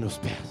dos meus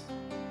pés.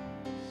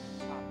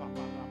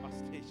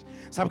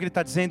 Sabe o que ele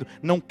está dizendo?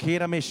 Não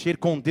queira mexer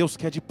com Deus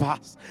que é de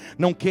paz.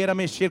 Não queira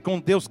mexer com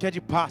Deus que é de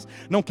paz.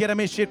 Não queira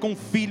mexer com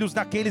filhos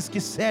daqueles que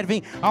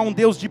servem a um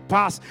Deus de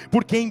paz.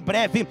 Porque em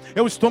breve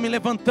eu estou me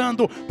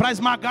levantando para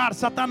esmagar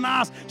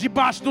Satanás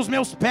debaixo dos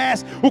meus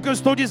pés. O que eu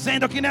estou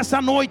dizendo aqui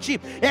nessa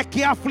noite é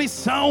que a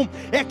aflição,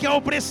 é que a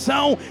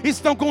opressão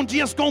estão com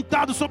dias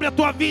contados sobre a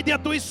tua vida e a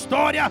tua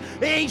história.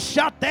 Enche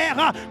a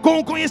terra com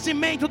o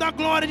conhecimento da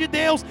glória de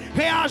Deus.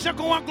 Reaja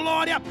com a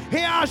glória.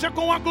 Reaja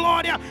com a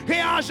glória.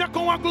 Reaja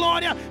com a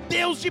glória.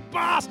 Deus de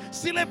paz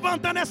se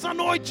levanta nessa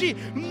noite,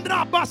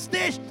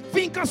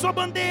 finca sua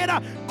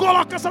bandeira,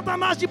 coloca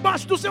Satanás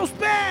debaixo dos seus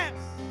pés.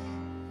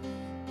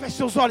 Feche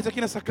seus olhos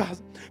aqui nessa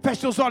casa. Feche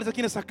seus olhos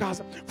aqui nessa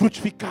casa.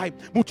 Frutificai,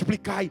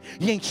 multiplicai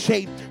e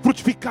enchei.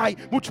 Frutificai,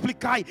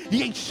 multiplicai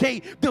e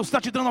enchei. Deus está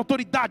te dando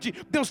autoridade.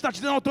 Deus está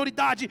te dando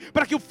autoridade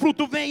para que o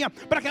fruto venha,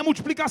 para que a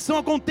multiplicação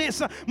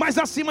aconteça. Mas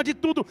acima de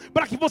tudo,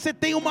 para que você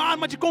tenha uma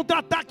arma de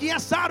contra-ataque. E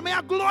essa arma é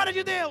a glória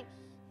de Deus.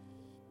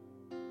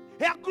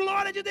 É a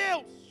glória de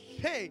Deus.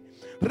 Hey.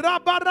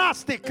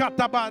 Rabaraste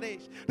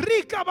catabares,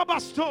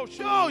 ricababastou.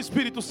 Oh,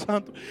 Espírito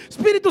Santo,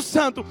 Espírito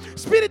Santo,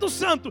 Espírito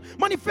Santo,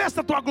 manifesta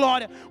a tua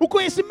glória, o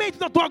conhecimento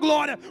da tua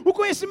glória, o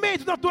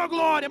conhecimento da tua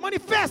glória.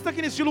 Manifesta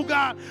aqui nesse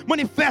lugar,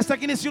 manifesta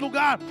aqui nesse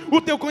lugar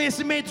o teu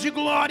conhecimento de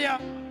glória.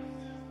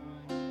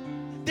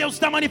 Deus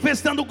está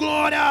manifestando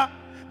glória,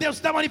 Deus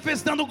está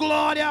manifestando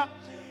glória.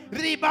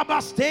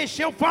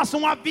 Ribabasteixe, eu faço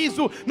um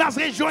aviso nas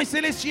regiões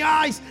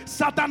celestiais.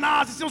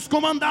 Satanás e seus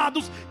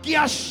comandados que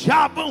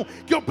achavam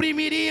que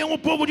oprimiriam o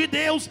povo de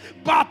Deus,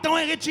 batam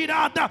em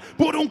retirada.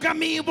 Por um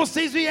caminho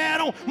vocês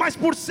vieram, mas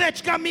por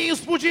 7 caminhos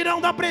fugirão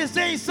da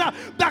presença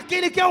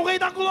daquele que é o Rei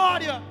da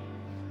Glória.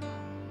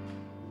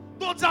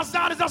 Todas as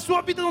áreas da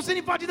sua vida vão ser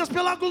invadidas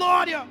pela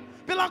glória,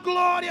 pela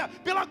glória,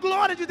 pela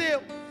glória de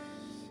Deus.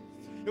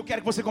 Eu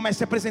quero que você comece a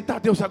se apresentar a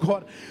Deus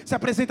agora. Se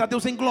apresenta a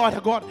Deus em glória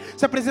agora.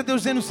 Se apresenta a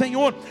Deus dizendo: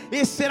 Senhor,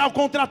 esse será o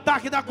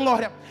contra-ataque da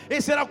glória.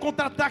 Esse será o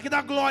contra-ataque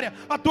da glória.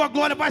 A tua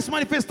glória vai se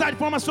manifestar de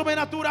forma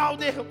sobrenatural,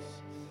 Deus.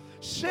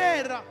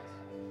 Cheira.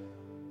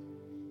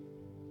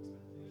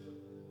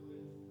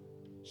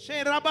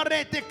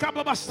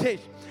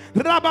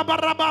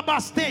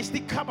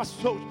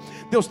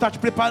 Deus está te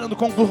preparando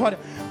com glória.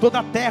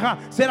 Toda a terra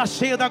será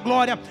cheia da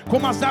glória,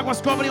 como as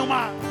águas cobrem o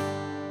mar.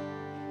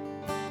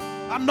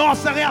 A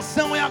nossa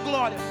reação é a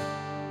glória.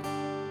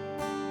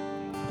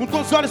 Com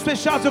todos os olhos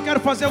fechados, eu quero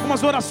fazer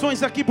algumas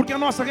orações aqui, porque a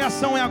nossa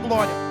reação é a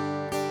glória.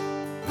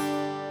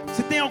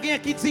 Se tem alguém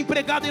aqui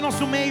desempregado em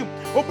nosso meio,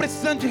 ou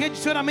precisando de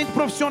redirecionamento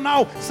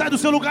profissional, sai do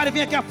seu lugar e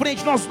vem aqui à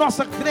frente. Nossa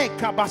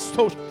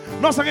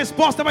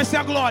resposta vai ser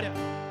a glória.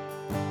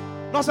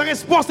 Nossa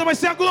resposta vai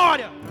ser a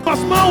glória. As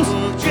mãos,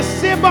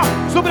 receba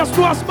sobre as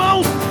tuas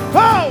mãos.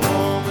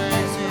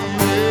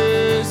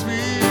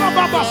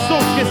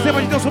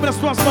 Receba de Deus sobre as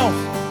tuas mãos.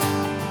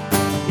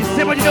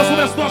 Receba de Deus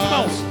sobre as tuas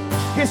mãos.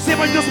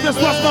 Receba de Deus sobre as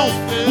tuas mãos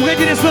o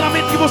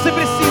redirecionamento que você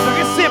precisa.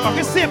 Receba,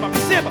 receba,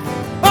 receba.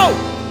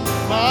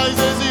 Mas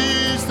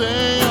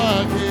existem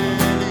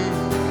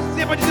aqueles.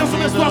 Receba de Deus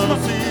sobre as tuas mãos.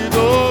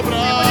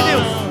 Receba de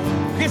Deus.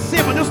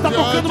 Receba, Deus está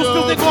tocando nos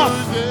teus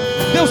negócios.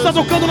 Deus está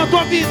tocando na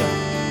tua vida.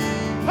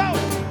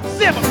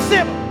 Receba,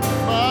 receba.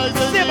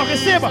 Receba,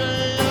 receba.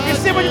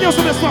 Receba de Deus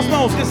sobre as tuas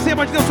mãos.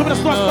 Receba de Deus sobre as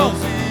tuas mãos.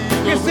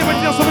 Receba de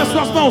Deus sobre as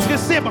tuas mãos.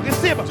 Receba,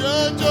 receba.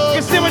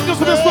 Receba de Deus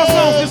sobre as tuas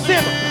mãos.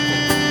 Receba.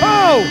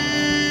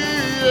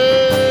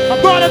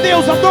 Adore a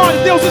Deus, adore.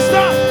 Deus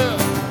está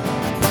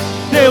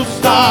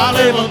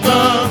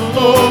levantando um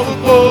novo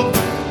povo.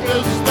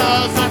 Deus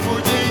está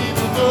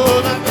sacudindo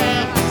toda a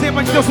terra.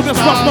 Receba de Deus sobre as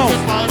tuas mãos.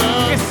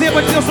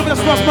 Receba de Deus sobre as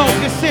tuas mãos.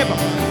 Receba.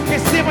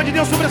 Receba de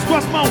Deus sobre as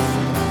tuas mãos.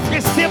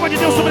 Receba de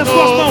Deus sobre as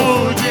tuas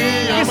mãos.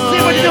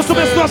 Receba de Deus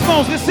sobre as tuas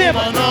mãos.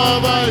 Receba. Uma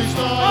nova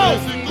história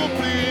se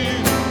cumprir.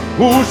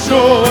 O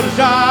choro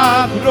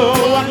já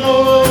durou a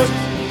noite,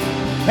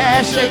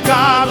 é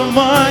chegado o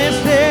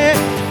amanhecer.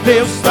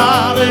 Deus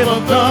está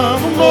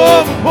levantando um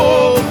novo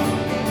povo.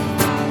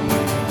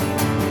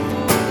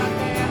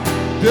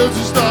 Deus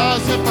está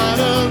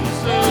separando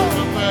seus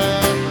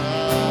profetas.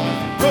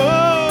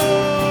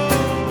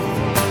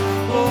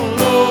 Um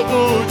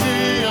novo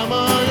dia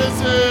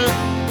amanhecer,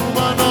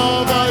 uma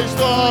nova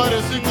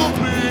história se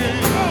cumprir.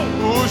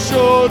 O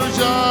choro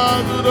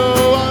já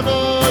durou a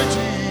noite,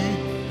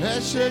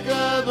 é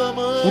chegado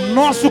amanhã. O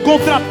nosso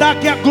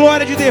contra-ataque é a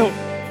glória de Deus.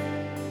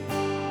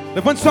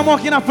 Levante sua mão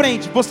aqui na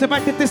frente. Você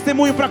vai ter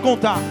testemunho para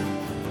contar.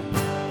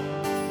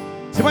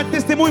 Você vai ter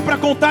testemunho para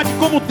contar de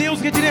como Deus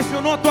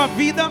redirecionou a tua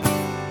vida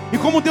e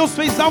como Deus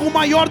fez algo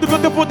maior do que o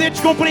teu poder de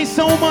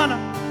compreensão humana.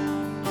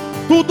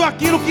 Tudo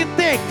aquilo que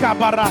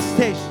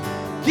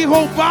que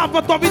roubava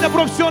a tua vida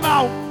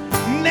profissional,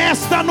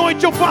 nesta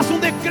noite eu faço um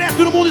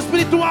decreto no mundo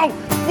espiritual.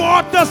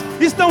 Portas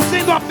estão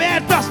sendo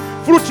abertas.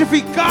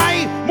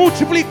 Frutificai,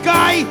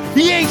 multiplicai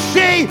e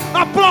enchei.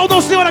 Aplauda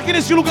o Senhor aqui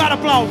nesse lugar.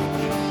 Aplauda.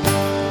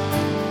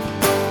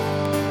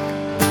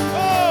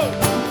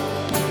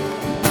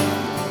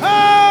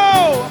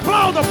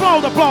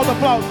 Aplauda, aplauda,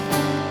 aplauda.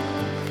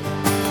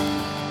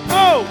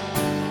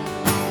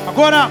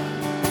 Agora,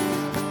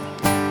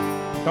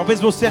 talvez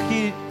você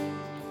aqui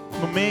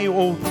no meio,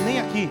 ou nem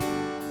aqui,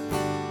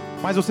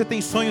 mas você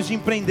tem sonhos de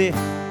empreender.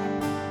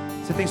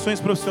 Você tem sonhos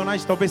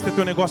profissionais de talvez ter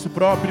teu negócio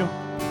próprio,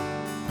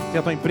 ter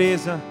a tua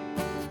empresa.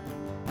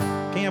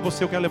 Quem é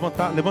você? Eu quero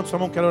levantar. Levanta sua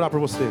mão, quero orar por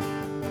você.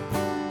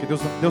 Porque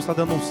Deus está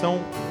dando unção,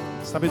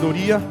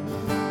 sabedoria,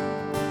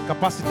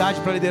 capacidade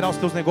para liderar os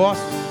teus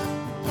negócios.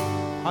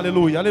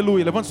 Aleluia,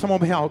 aleluia. Levanta sua mão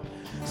bem alto.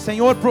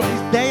 Senhor,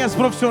 ideias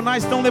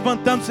profissionais estão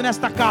levantando-se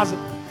nesta casa.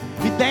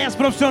 Ideias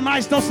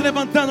profissionais estão se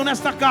levantando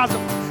nesta casa.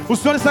 O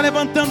Senhor está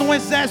levantando um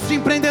exército de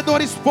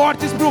empreendedores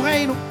fortes para o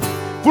reino.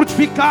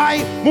 Frutificai,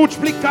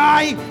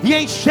 multiplicai e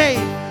enchei.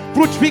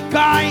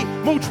 Frutificai,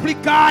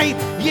 multiplicai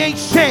e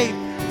enchei.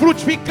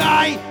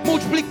 Frutificai,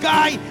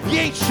 multiplicai e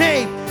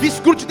enchei.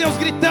 Escute Deus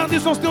gritando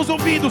isso aos teus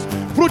ouvidos.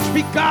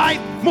 Frutificai,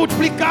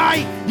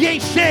 multiplicai e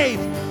enchei.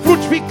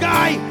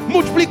 Frutificai,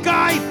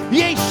 multiplicai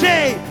e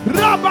enchei.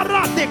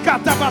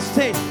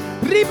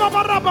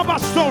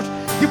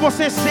 Que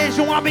você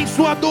seja um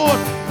abençoador,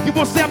 que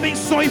você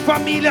abençoe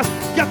famílias,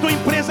 que a tua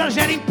empresa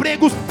gere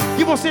empregos,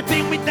 que você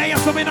tenha uma ideia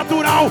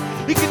sobrenatural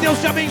e que Deus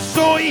te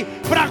abençoe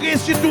para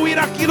restituir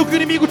aquilo que o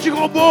inimigo te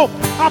roubou.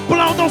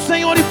 Aplauda o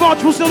Senhor e volte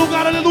para o seu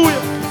lugar, aleluia.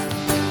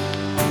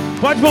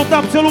 Pode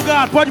voltar para o seu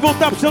lugar, pode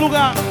voltar para o seu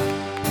lugar.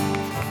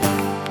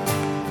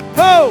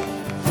 Oh!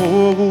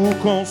 Fogo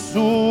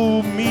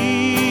consumidor.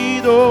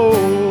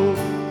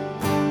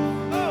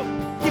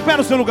 Oh! Em pé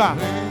no seu lugar.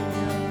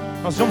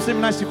 Nós vamos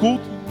terminar esse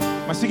culto,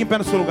 mas fique em pé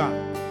no seu lugar.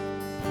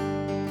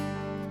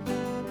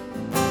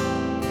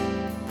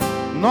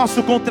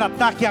 Nosso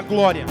contra-ataque é a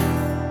glória.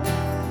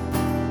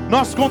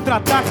 Nosso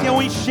contra-ataque é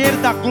o encher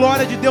da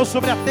glória de Deus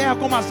sobre a terra,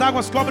 como as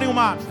águas cobrem o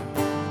mar.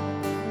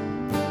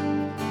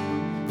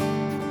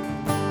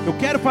 Eu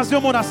quero fazer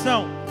uma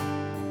oração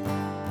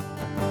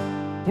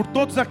por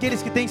todos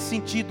aqueles que têm se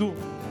sentido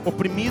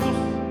oprimidos,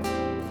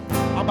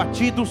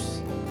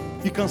 abatidos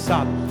e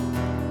cansados,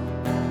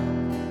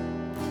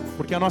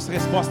 porque a nossa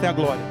resposta é a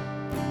glória.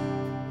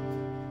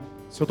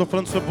 Se eu estou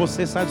falando sobre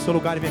você, sai do seu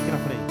lugar e vem aqui na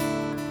frente.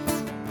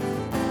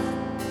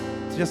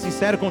 Seja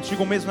sincero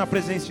contigo mesmo na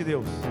presença de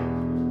Deus.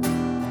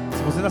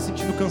 Se você está se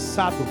sentindo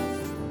cansado,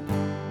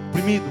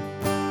 oprimido,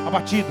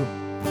 abatido,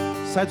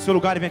 sai do seu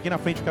lugar e vem aqui na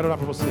frente. Eu quero orar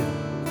por você.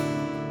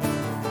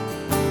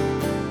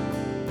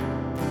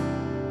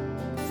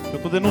 Eu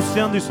estou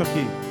denunciando isso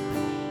aqui.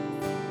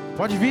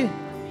 Pode vir.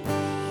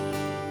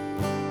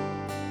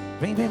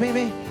 Vem.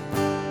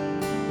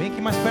 Vem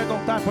aqui mais perto do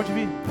altar. Pode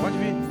vir.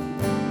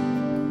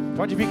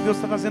 Pode vir que Deus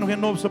está trazendo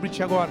renovo sobre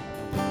ti agora.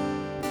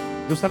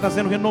 Deus está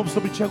trazendo renovo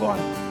sobre ti agora.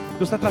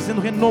 Deus está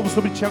trazendo renovo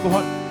sobre ti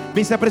agora.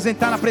 Vem se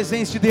apresentar na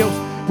presença de Deus,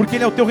 porque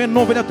Ele é o teu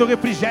renovo, Ele é o teu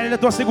refrigério, Ele é a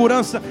tua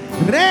segurança.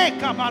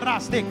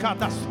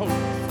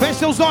 Feche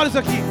seus olhos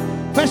aqui.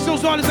 Feche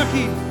seus olhos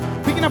aqui.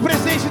 Fique na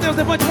presença de Deus.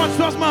 Levante uma de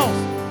suas mãos.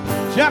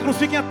 Diáconos,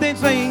 fiquem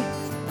atentos aí.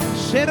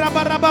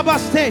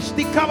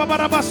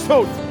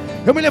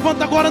 Eu me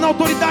levanto agora na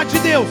autoridade de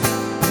Deus.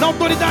 Na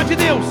autoridade de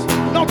Deus.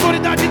 Na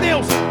autoridade de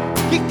Deus,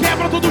 que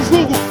quebra todo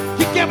jugo,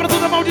 que quebra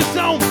toda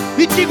maldição.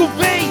 E digo,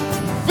 vem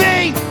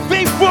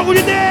fogo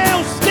de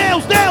Deus.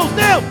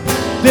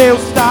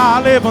 Deus está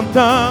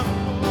levantando.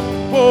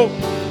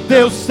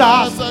 Deus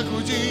está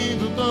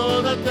sacudindo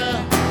toda a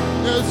terra.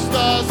 Deus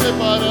está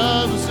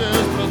separando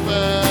seus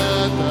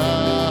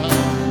profetas.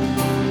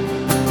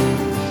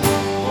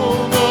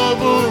 Um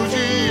novo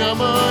dia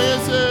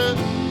amanhecer,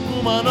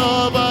 uma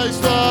nova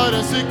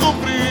história se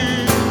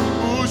cumprir.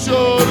 O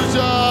choro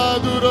já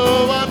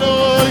durou a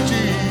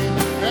noite,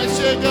 é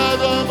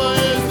chegado a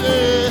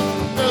amanhecer.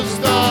 Deus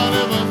está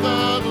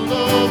levantando um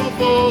novo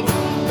povo.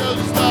 Deus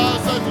está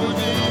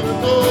sacudindo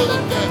toda a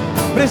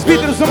terra.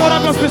 Presbítero, vamos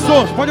orar pelas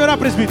pessoas. Pode orar,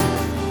 presbítero.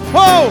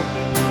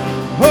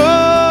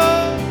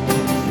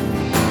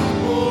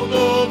 Um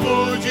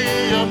novo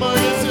dia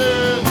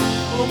amanhecer,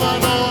 uma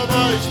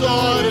nova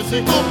história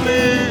se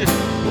cumprir.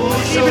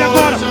 Se livre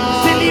agora,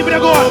 se livre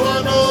agora,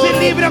 se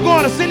livre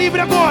agora, se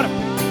livre agora.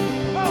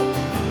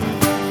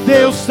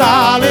 Deus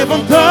está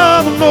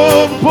levantando um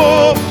novo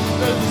povo.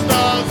 Deus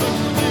está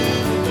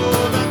sacudindo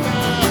toda a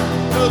terra.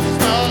 Deus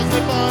está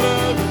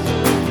separando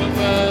seus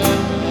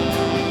profetas.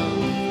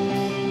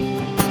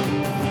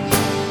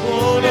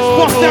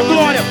 Resposta é a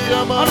glória.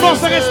 A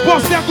nossa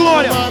resposta é a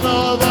glória. Uma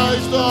nova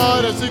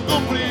história se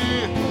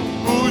cumprir.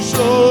 O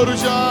choro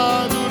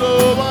já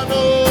durou a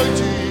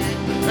noite,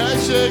 é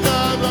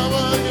chegado a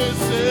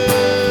amanhecer.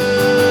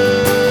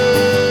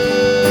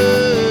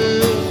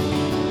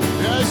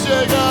 É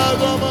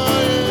chegado a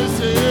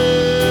amanhecer.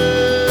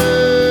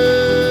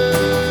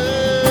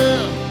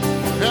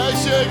 É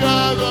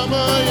chegado a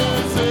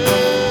amanhecer.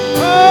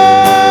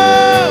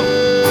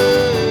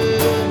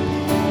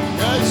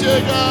 É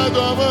chegado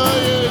a amanhecer.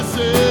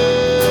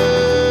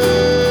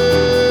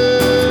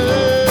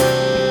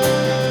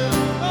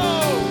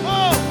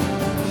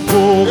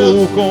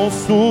 Fogo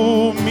consumidor.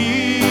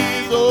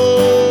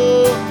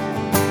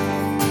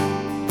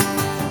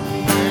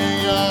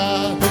 Venha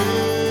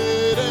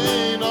arder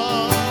em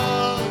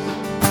nós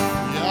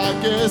e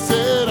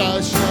aquecer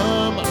a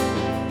chama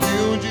que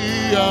um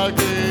dia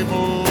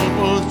queimou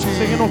por ti.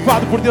 Ser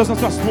renovado por Deus nas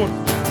suas forças.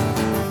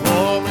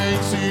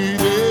 Homens se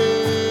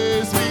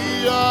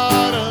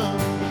desviaram,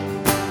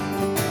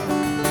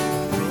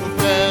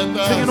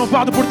 profetas Ser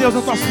renovado por Deus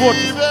nas suas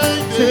forças.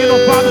 Ser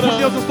renovado por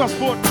Deus nas suas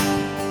forças.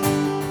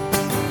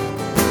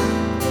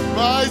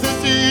 mas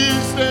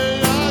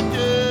existem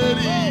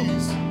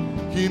aqueles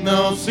que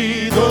não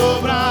se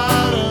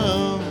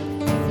dobraram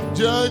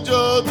diante de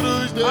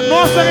outros deuses. A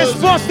nossa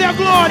resposta é a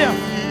glória.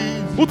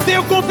 O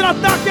teu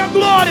contra-ataque é a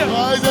glória.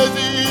 Mas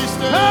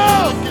existem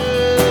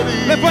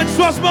aqueles. Levante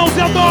suas mãos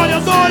e adore,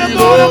 adore,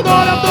 adore,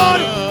 adore,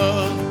 adore.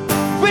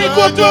 Vem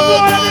com a tua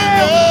glória, Deus.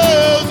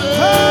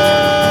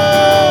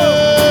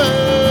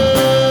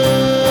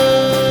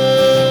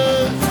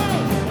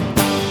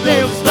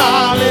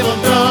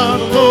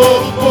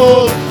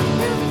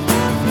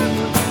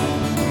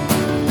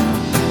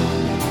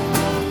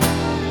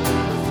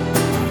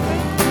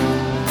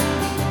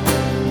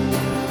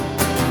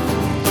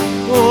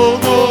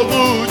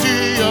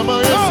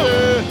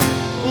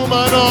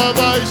 uma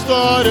nova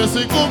história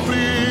se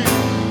cumprir.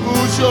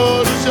 O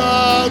choro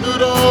já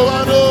durou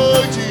a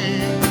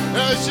noite,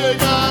 é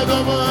chegado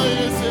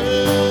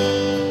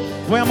amanhecer.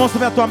 Põe a mão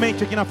sobre a tua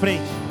mente aqui na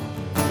frente.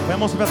 Põe a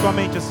mão sobre a tua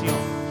mente assim,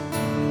 ó.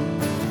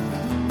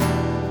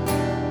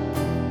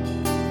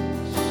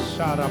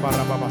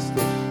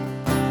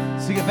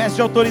 Se veste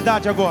de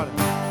autoridade agora.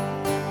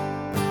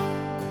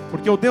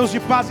 Porque o Deus de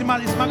paz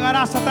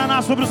esmagará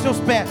Satanás sobre os seus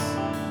pés.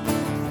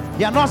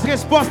 E a nossa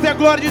resposta é a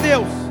glória de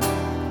Deus.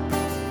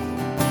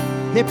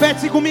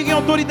 Repete-se comigo em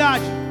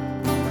autoridade.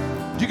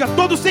 Diga: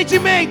 todo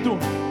sentimento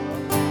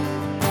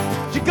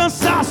de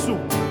cansaço,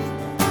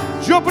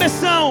 de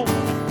opressão,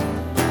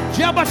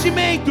 de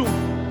abatimento,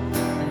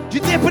 de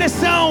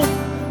depressão,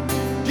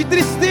 de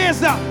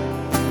tristeza,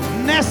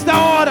 nesta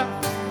hora,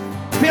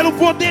 pelo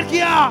poder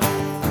que há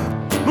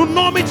no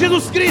nome de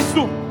Jesus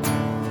Cristo,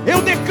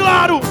 eu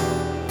declaro: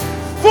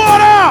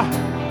 fora!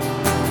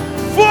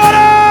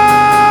 Fora!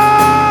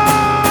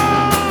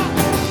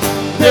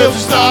 Deus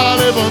está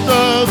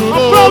levantando um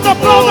novo Aplauda,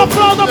 aplauda,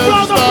 povo. aplauda, Deus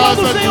aplauda, está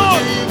aplauda o Senhor.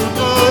 sacudindo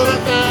toda a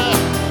terra.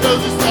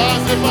 Deus está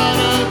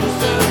separando os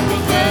seus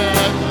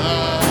profetas.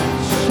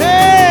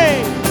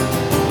 Ei!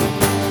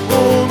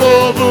 Um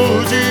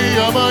novo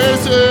dia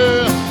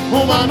amanhecer,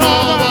 uma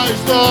nova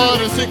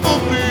história se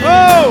cumprir.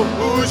 Oh!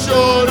 O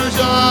choro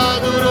já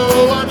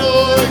durou a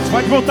noite,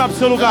 Pode voltar para o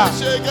seu lugar. é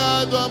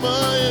chegado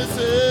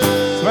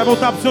amanhecer. Você vai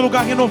voltar para o seu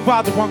lugar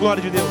renovado com a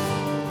glória de Deus.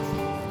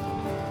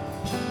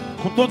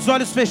 Com todos os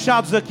olhos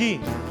fechados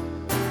aqui.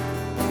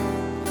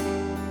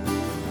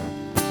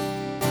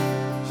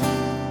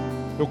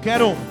 Eu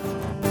quero,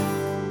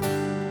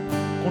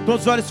 com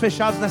todos os olhos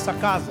fechados nessa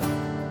casa,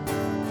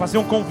 fazer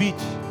um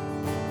convite.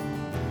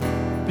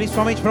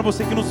 Principalmente para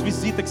você que nos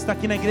visita, que está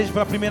aqui na igreja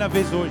pela primeira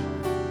vez hoje.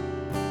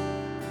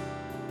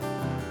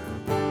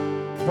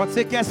 Pode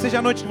ser que essa seja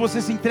a noite que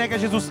você se entregue a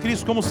Jesus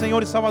Cristo como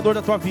Senhor e Salvador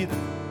da tua vida.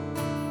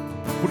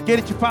 Porque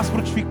Ele te faz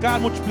frutificar,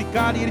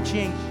 multiplicar e Ele te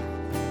enche.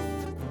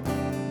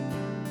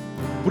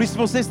 Por isso, se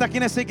você está aqui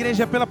nessa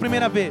igreja pela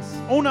primeira vez,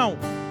 ou não,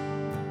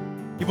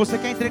 e você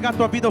quer entregar a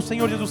tua vida ao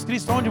Senhor Jesus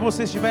Cristo, onde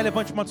você estiver,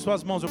 levante uma de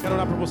suas mãos. Eu quero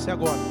orar por você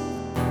agora.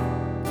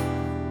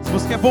 Se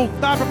você quer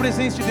voltar para a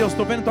presença de Deus,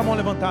 estou vendo tua mão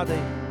levantada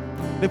aí.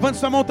 Levante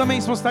sua mão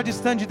também se você está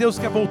distante de Deus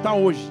e quer voltar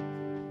hoje.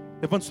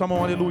 Levante sua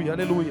mão, aleluia,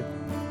 aleluia.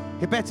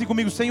 Repete-se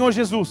comigo: Senhor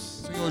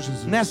Jesus, Senhor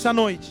Jesus, nessa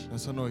noite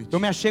eu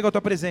me achego à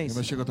tua presença.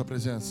 me chego à tua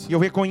presença. E eu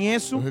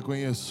reconheço,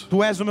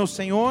 Tu és o meu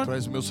Senhor,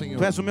 és o meu Senhor,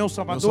 Tu és o meu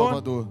Salvador.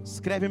 Salvador.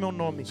 Escreve meu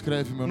nome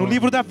Escreve meu no nome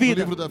livro da vida.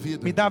 no livro da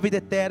vida. Me dá a vida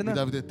eterna, Me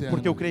dá a vida eterna,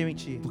 porque eu creio em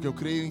Ti. porque eu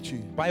creio em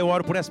Ti. Pai, eu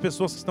oro por essas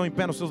pessoas que estão em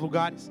pé nos seus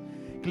lugares,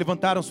 que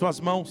levantaram suas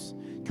mãos,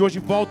 que hoje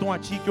voltam a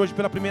Ti, que hoje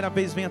pela primeira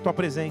vez vem a Tua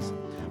presença.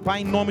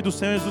 Pai, em nome do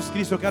Senhor Jesus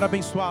Cristo, eu quero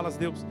abençoá-las,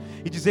 Deus,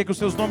 e dizer que os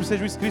seus nomes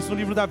sejam escritos no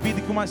livro da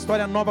vida, e que uma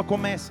história nova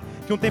comece,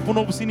 que um tempo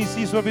novo se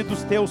inicie sobre a vida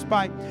dos Teus,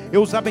 Pai.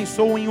 Eu os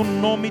abençoo em o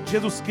nome de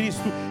Jesus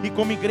Cristo, e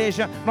como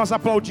igreja nós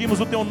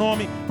aplaudimos o Teu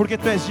nome, porque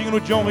Tu és digno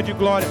de honra e de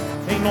glória,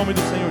 em nome do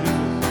Senhor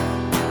Jesus.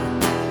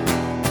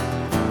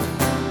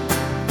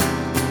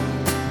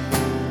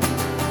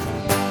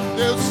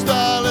 Deus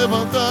está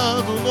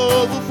levantando um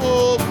novo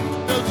povo.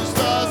 Deus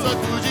está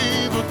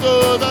sacudindo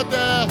toda a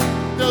terra.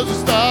 Deus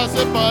está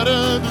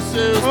separando os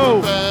seus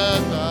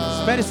profetas.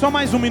 Espere só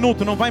mais um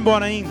minuto, não vai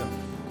embora ainda.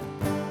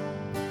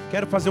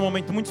 Quero fazer um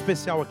momento muito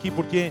especial aqui,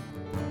 porque,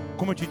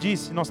 como eu te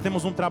disse, nós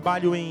temos um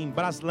trabalho em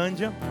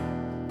Brasília.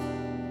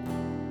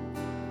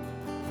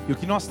 E o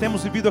que nós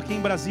temos vivido aqui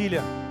em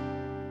Brasília,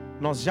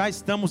 nós já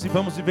estamos e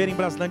vamos viver em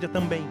Brasília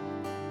também.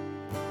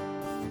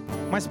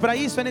 Mas para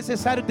isso é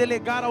necessário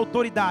delegar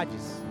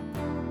autoridades.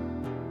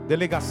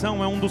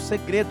 Delegação é um dos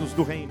segredos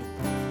do reino.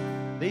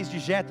 Desde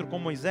Jetro com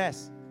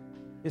Moisés,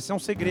 esse é um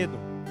segredo.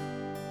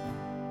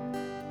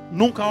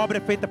 Nunca a obra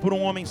é feita por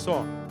um homem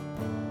só.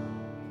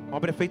 A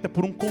obra é feita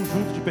por um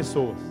conjunto de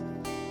pessoas.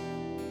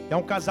 É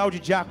um casal de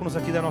diáconos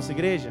aqui da nossa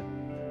igreja,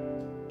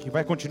 que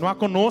vai continuar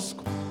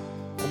conosco,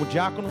 como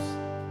diáconos.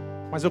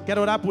 Mas eu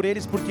quero orar por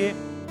eles, porque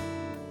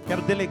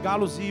quero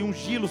delegá-los e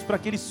ungí-los para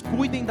que eles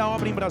cuidem da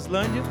obra em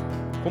Braslândia,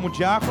 como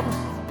diáconos.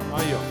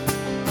 Aí, ó.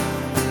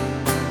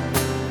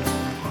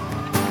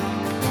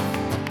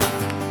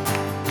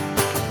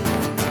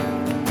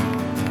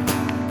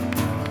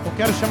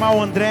 Quero chamar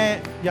o André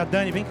e a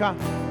Dani, vem cá.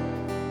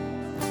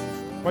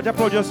 Pode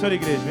aplaudir a senhora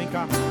igreja, vem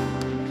cá.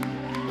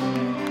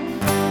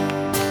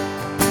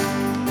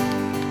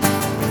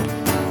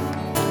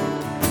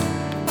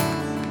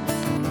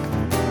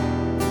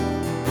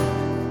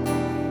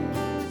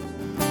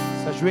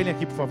 Se ajoelhem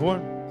aqui, por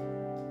favor.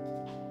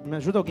 Me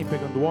ajuda alguém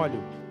pegando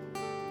óleo?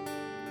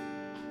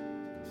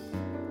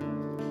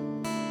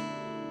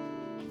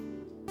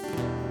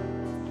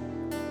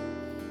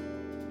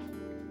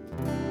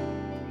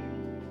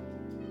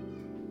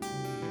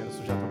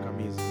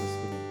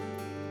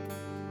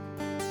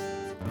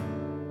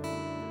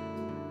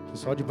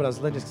 Pessoal de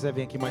Brasília, se quiser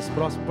vir aqui mais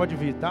próximo, pode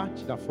vir, tá?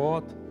 Tirar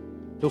foto.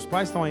 Teus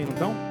pais estão aí, não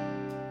estão?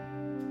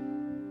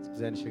 Se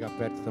quiserem chegar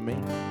perto também.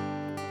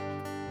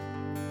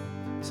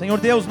 Senhor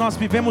Deus, nós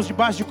vivemos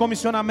debaixo de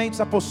comissionamentos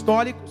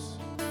apostólicos,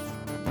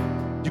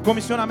 de de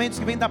comissionamentos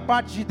que vem da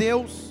parte de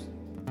Deus,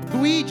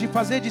 do ide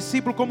fazer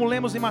discípulo, como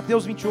lemos em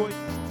Mateus 28.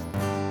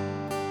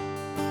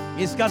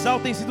 Esse casal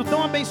tem sido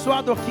tão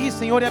abençoado aqui,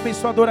 Senhor, e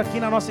abençoador aqui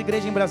na nossa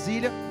igreja em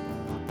Brasília.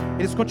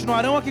 Eles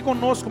continuarão aqui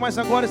conosco, mas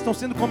agora estão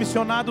sendo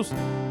comissionados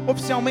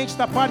oficialmente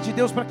da parte de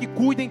Deus para que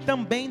cuidem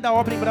também da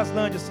obra em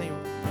Braslândia, Senhor.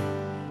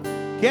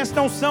 Que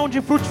esta unção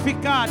de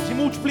frutificar, de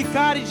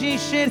multiplicar e de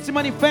encher se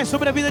manifeste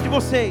sobre a vida de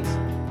vocês,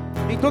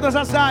 em todas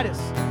as áreas.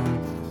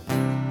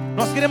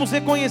 Nós queremos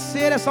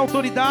reconhecer essa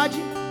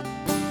autoridade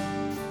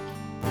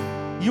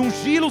e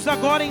ungí-los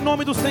agora em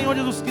nome do Senhor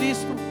Jesus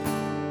Cristo.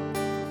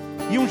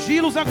 E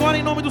ungí-los agora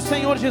em nome do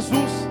Senhor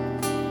Jesus,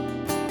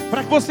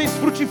 para que vocês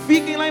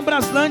frutifiquem lá em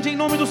Braslândia em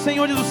nome do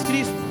Senhor Jesus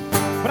Cristo,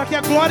 para que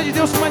a glória de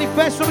Deus se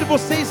manifeste sobre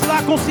vocês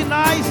lá com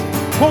sinais,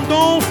 com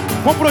dons,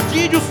 com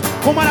prodígios,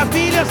 com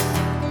maravilhas.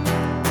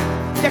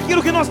 Que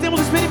aquilo que nós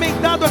temos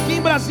experimentado aqui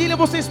em Brasília,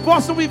 vocês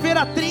possam viver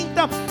a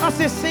 30, a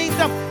 60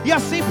 e a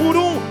 100 por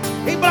 1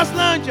 em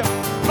Braslândia.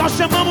 Nós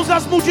chamamos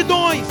as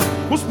multidões,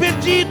 os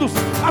perdidos,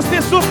 as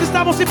pessoas que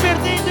estavam se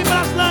perdendo em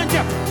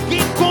Braslândia, que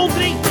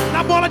encontrem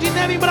na Bola de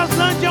Neve em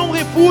Braslândia um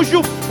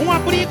refúgio, um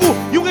abrigo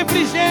e um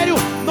refrigério.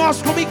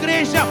 Nós como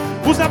igreja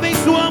os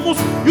abençoamos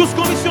e os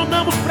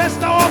comissionamos para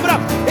esta obra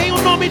em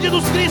o nome de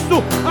Jesus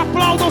Cristo.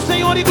 Aplaudam o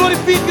Senhor e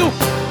glorifiquem-o.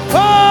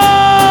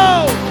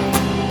 Oh!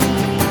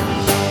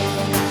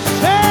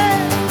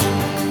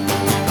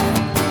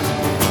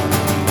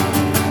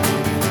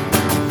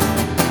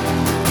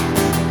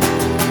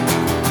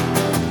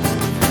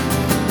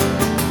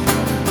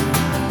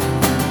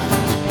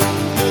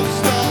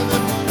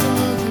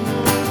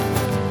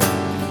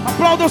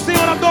 Aplauda o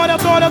Senhor, adore,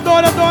 adore,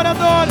 adore, adore,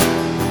 adore.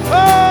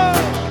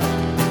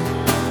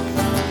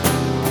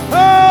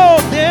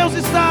 Oh, Deus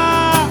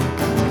está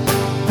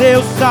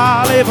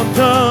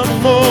levantando um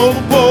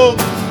novo povo.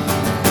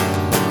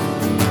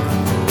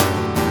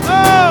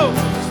 Oh,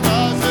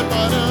 Está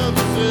separando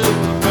seu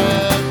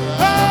profeta.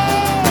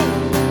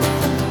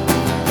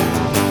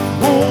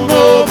 um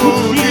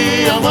novo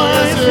dia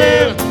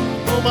amanhecer.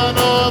 Uma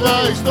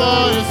nova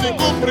história se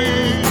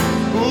cumprir.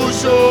 O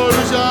choro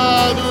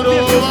já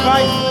durou Deus, a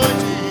Pai.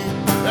 noite.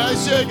 É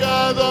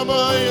chegado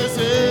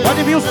amanhecer.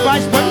 Pode vir os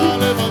pais, pode vir.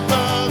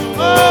 Levantando um Oh.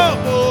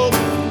 novo povo.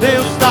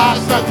 Deus está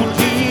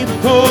sacudindo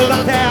toda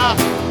a terra.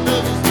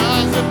 Deus está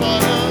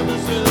separando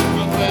seus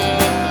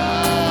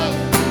profetas.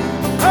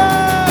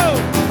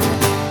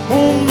 Oh,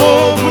 um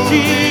novo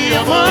dia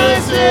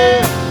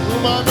amanhecer.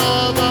 Uma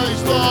nova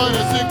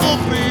história se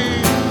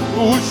cumprir.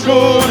 O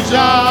choro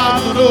já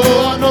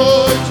durou a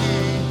noite.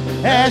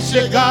 É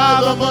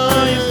chegado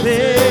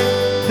amanhecer.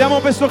 Dê a mão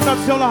à pessoa que está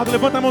do seu lado.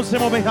 Levanta a mão do seu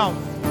irmão bem alto.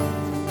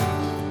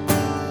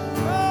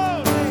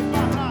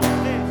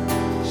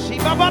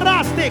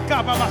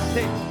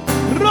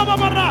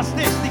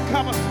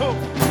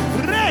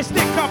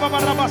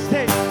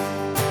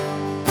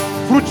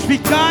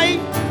 Frutificai,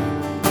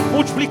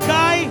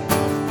 multiplicai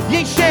e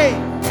enchei.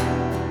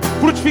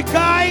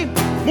 Frutificai,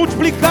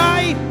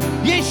 multiplicai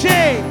e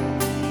enchei.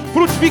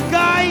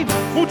 Frutificai,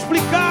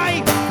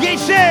 multiplicai e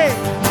enchei.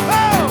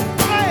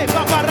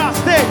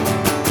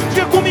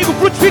 Diga comigo,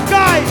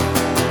 frutificai,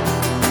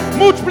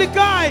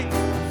 multiplicai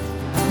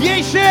e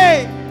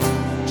enchei.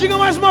 Diga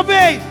mais uma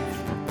vez.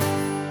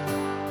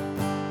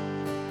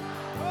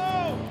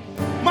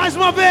 Mais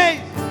uma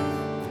vez.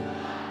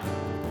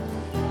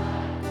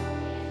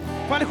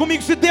 Fale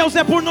comigo, se Deus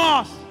é por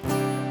nós,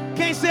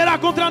 quem será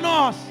contra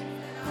nós?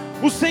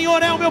 O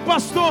Senhor é o meu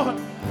pastor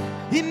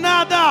e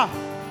nada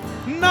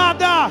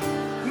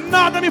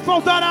me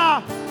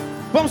faltará.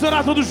 Vamos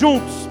orar todos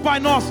juntos. Pai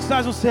nosso que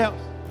estás nos céus.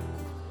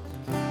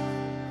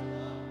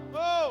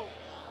 Oh.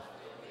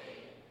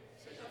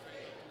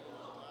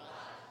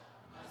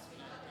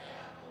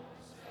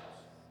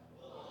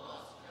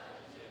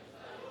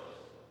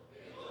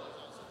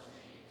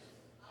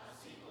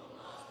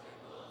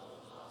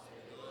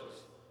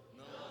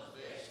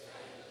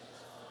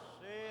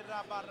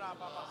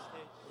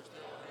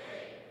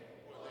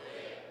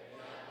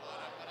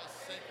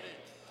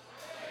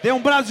 Dê um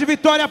braço de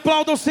vitória,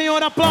 aplauda o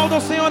Senhor, aplauda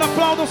o Senhor,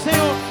 aplauda o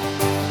Senhor.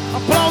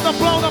 Aplauda,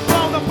 aplauda,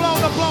 aplauda,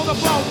 aplauda, aplauda,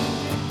 aplauda.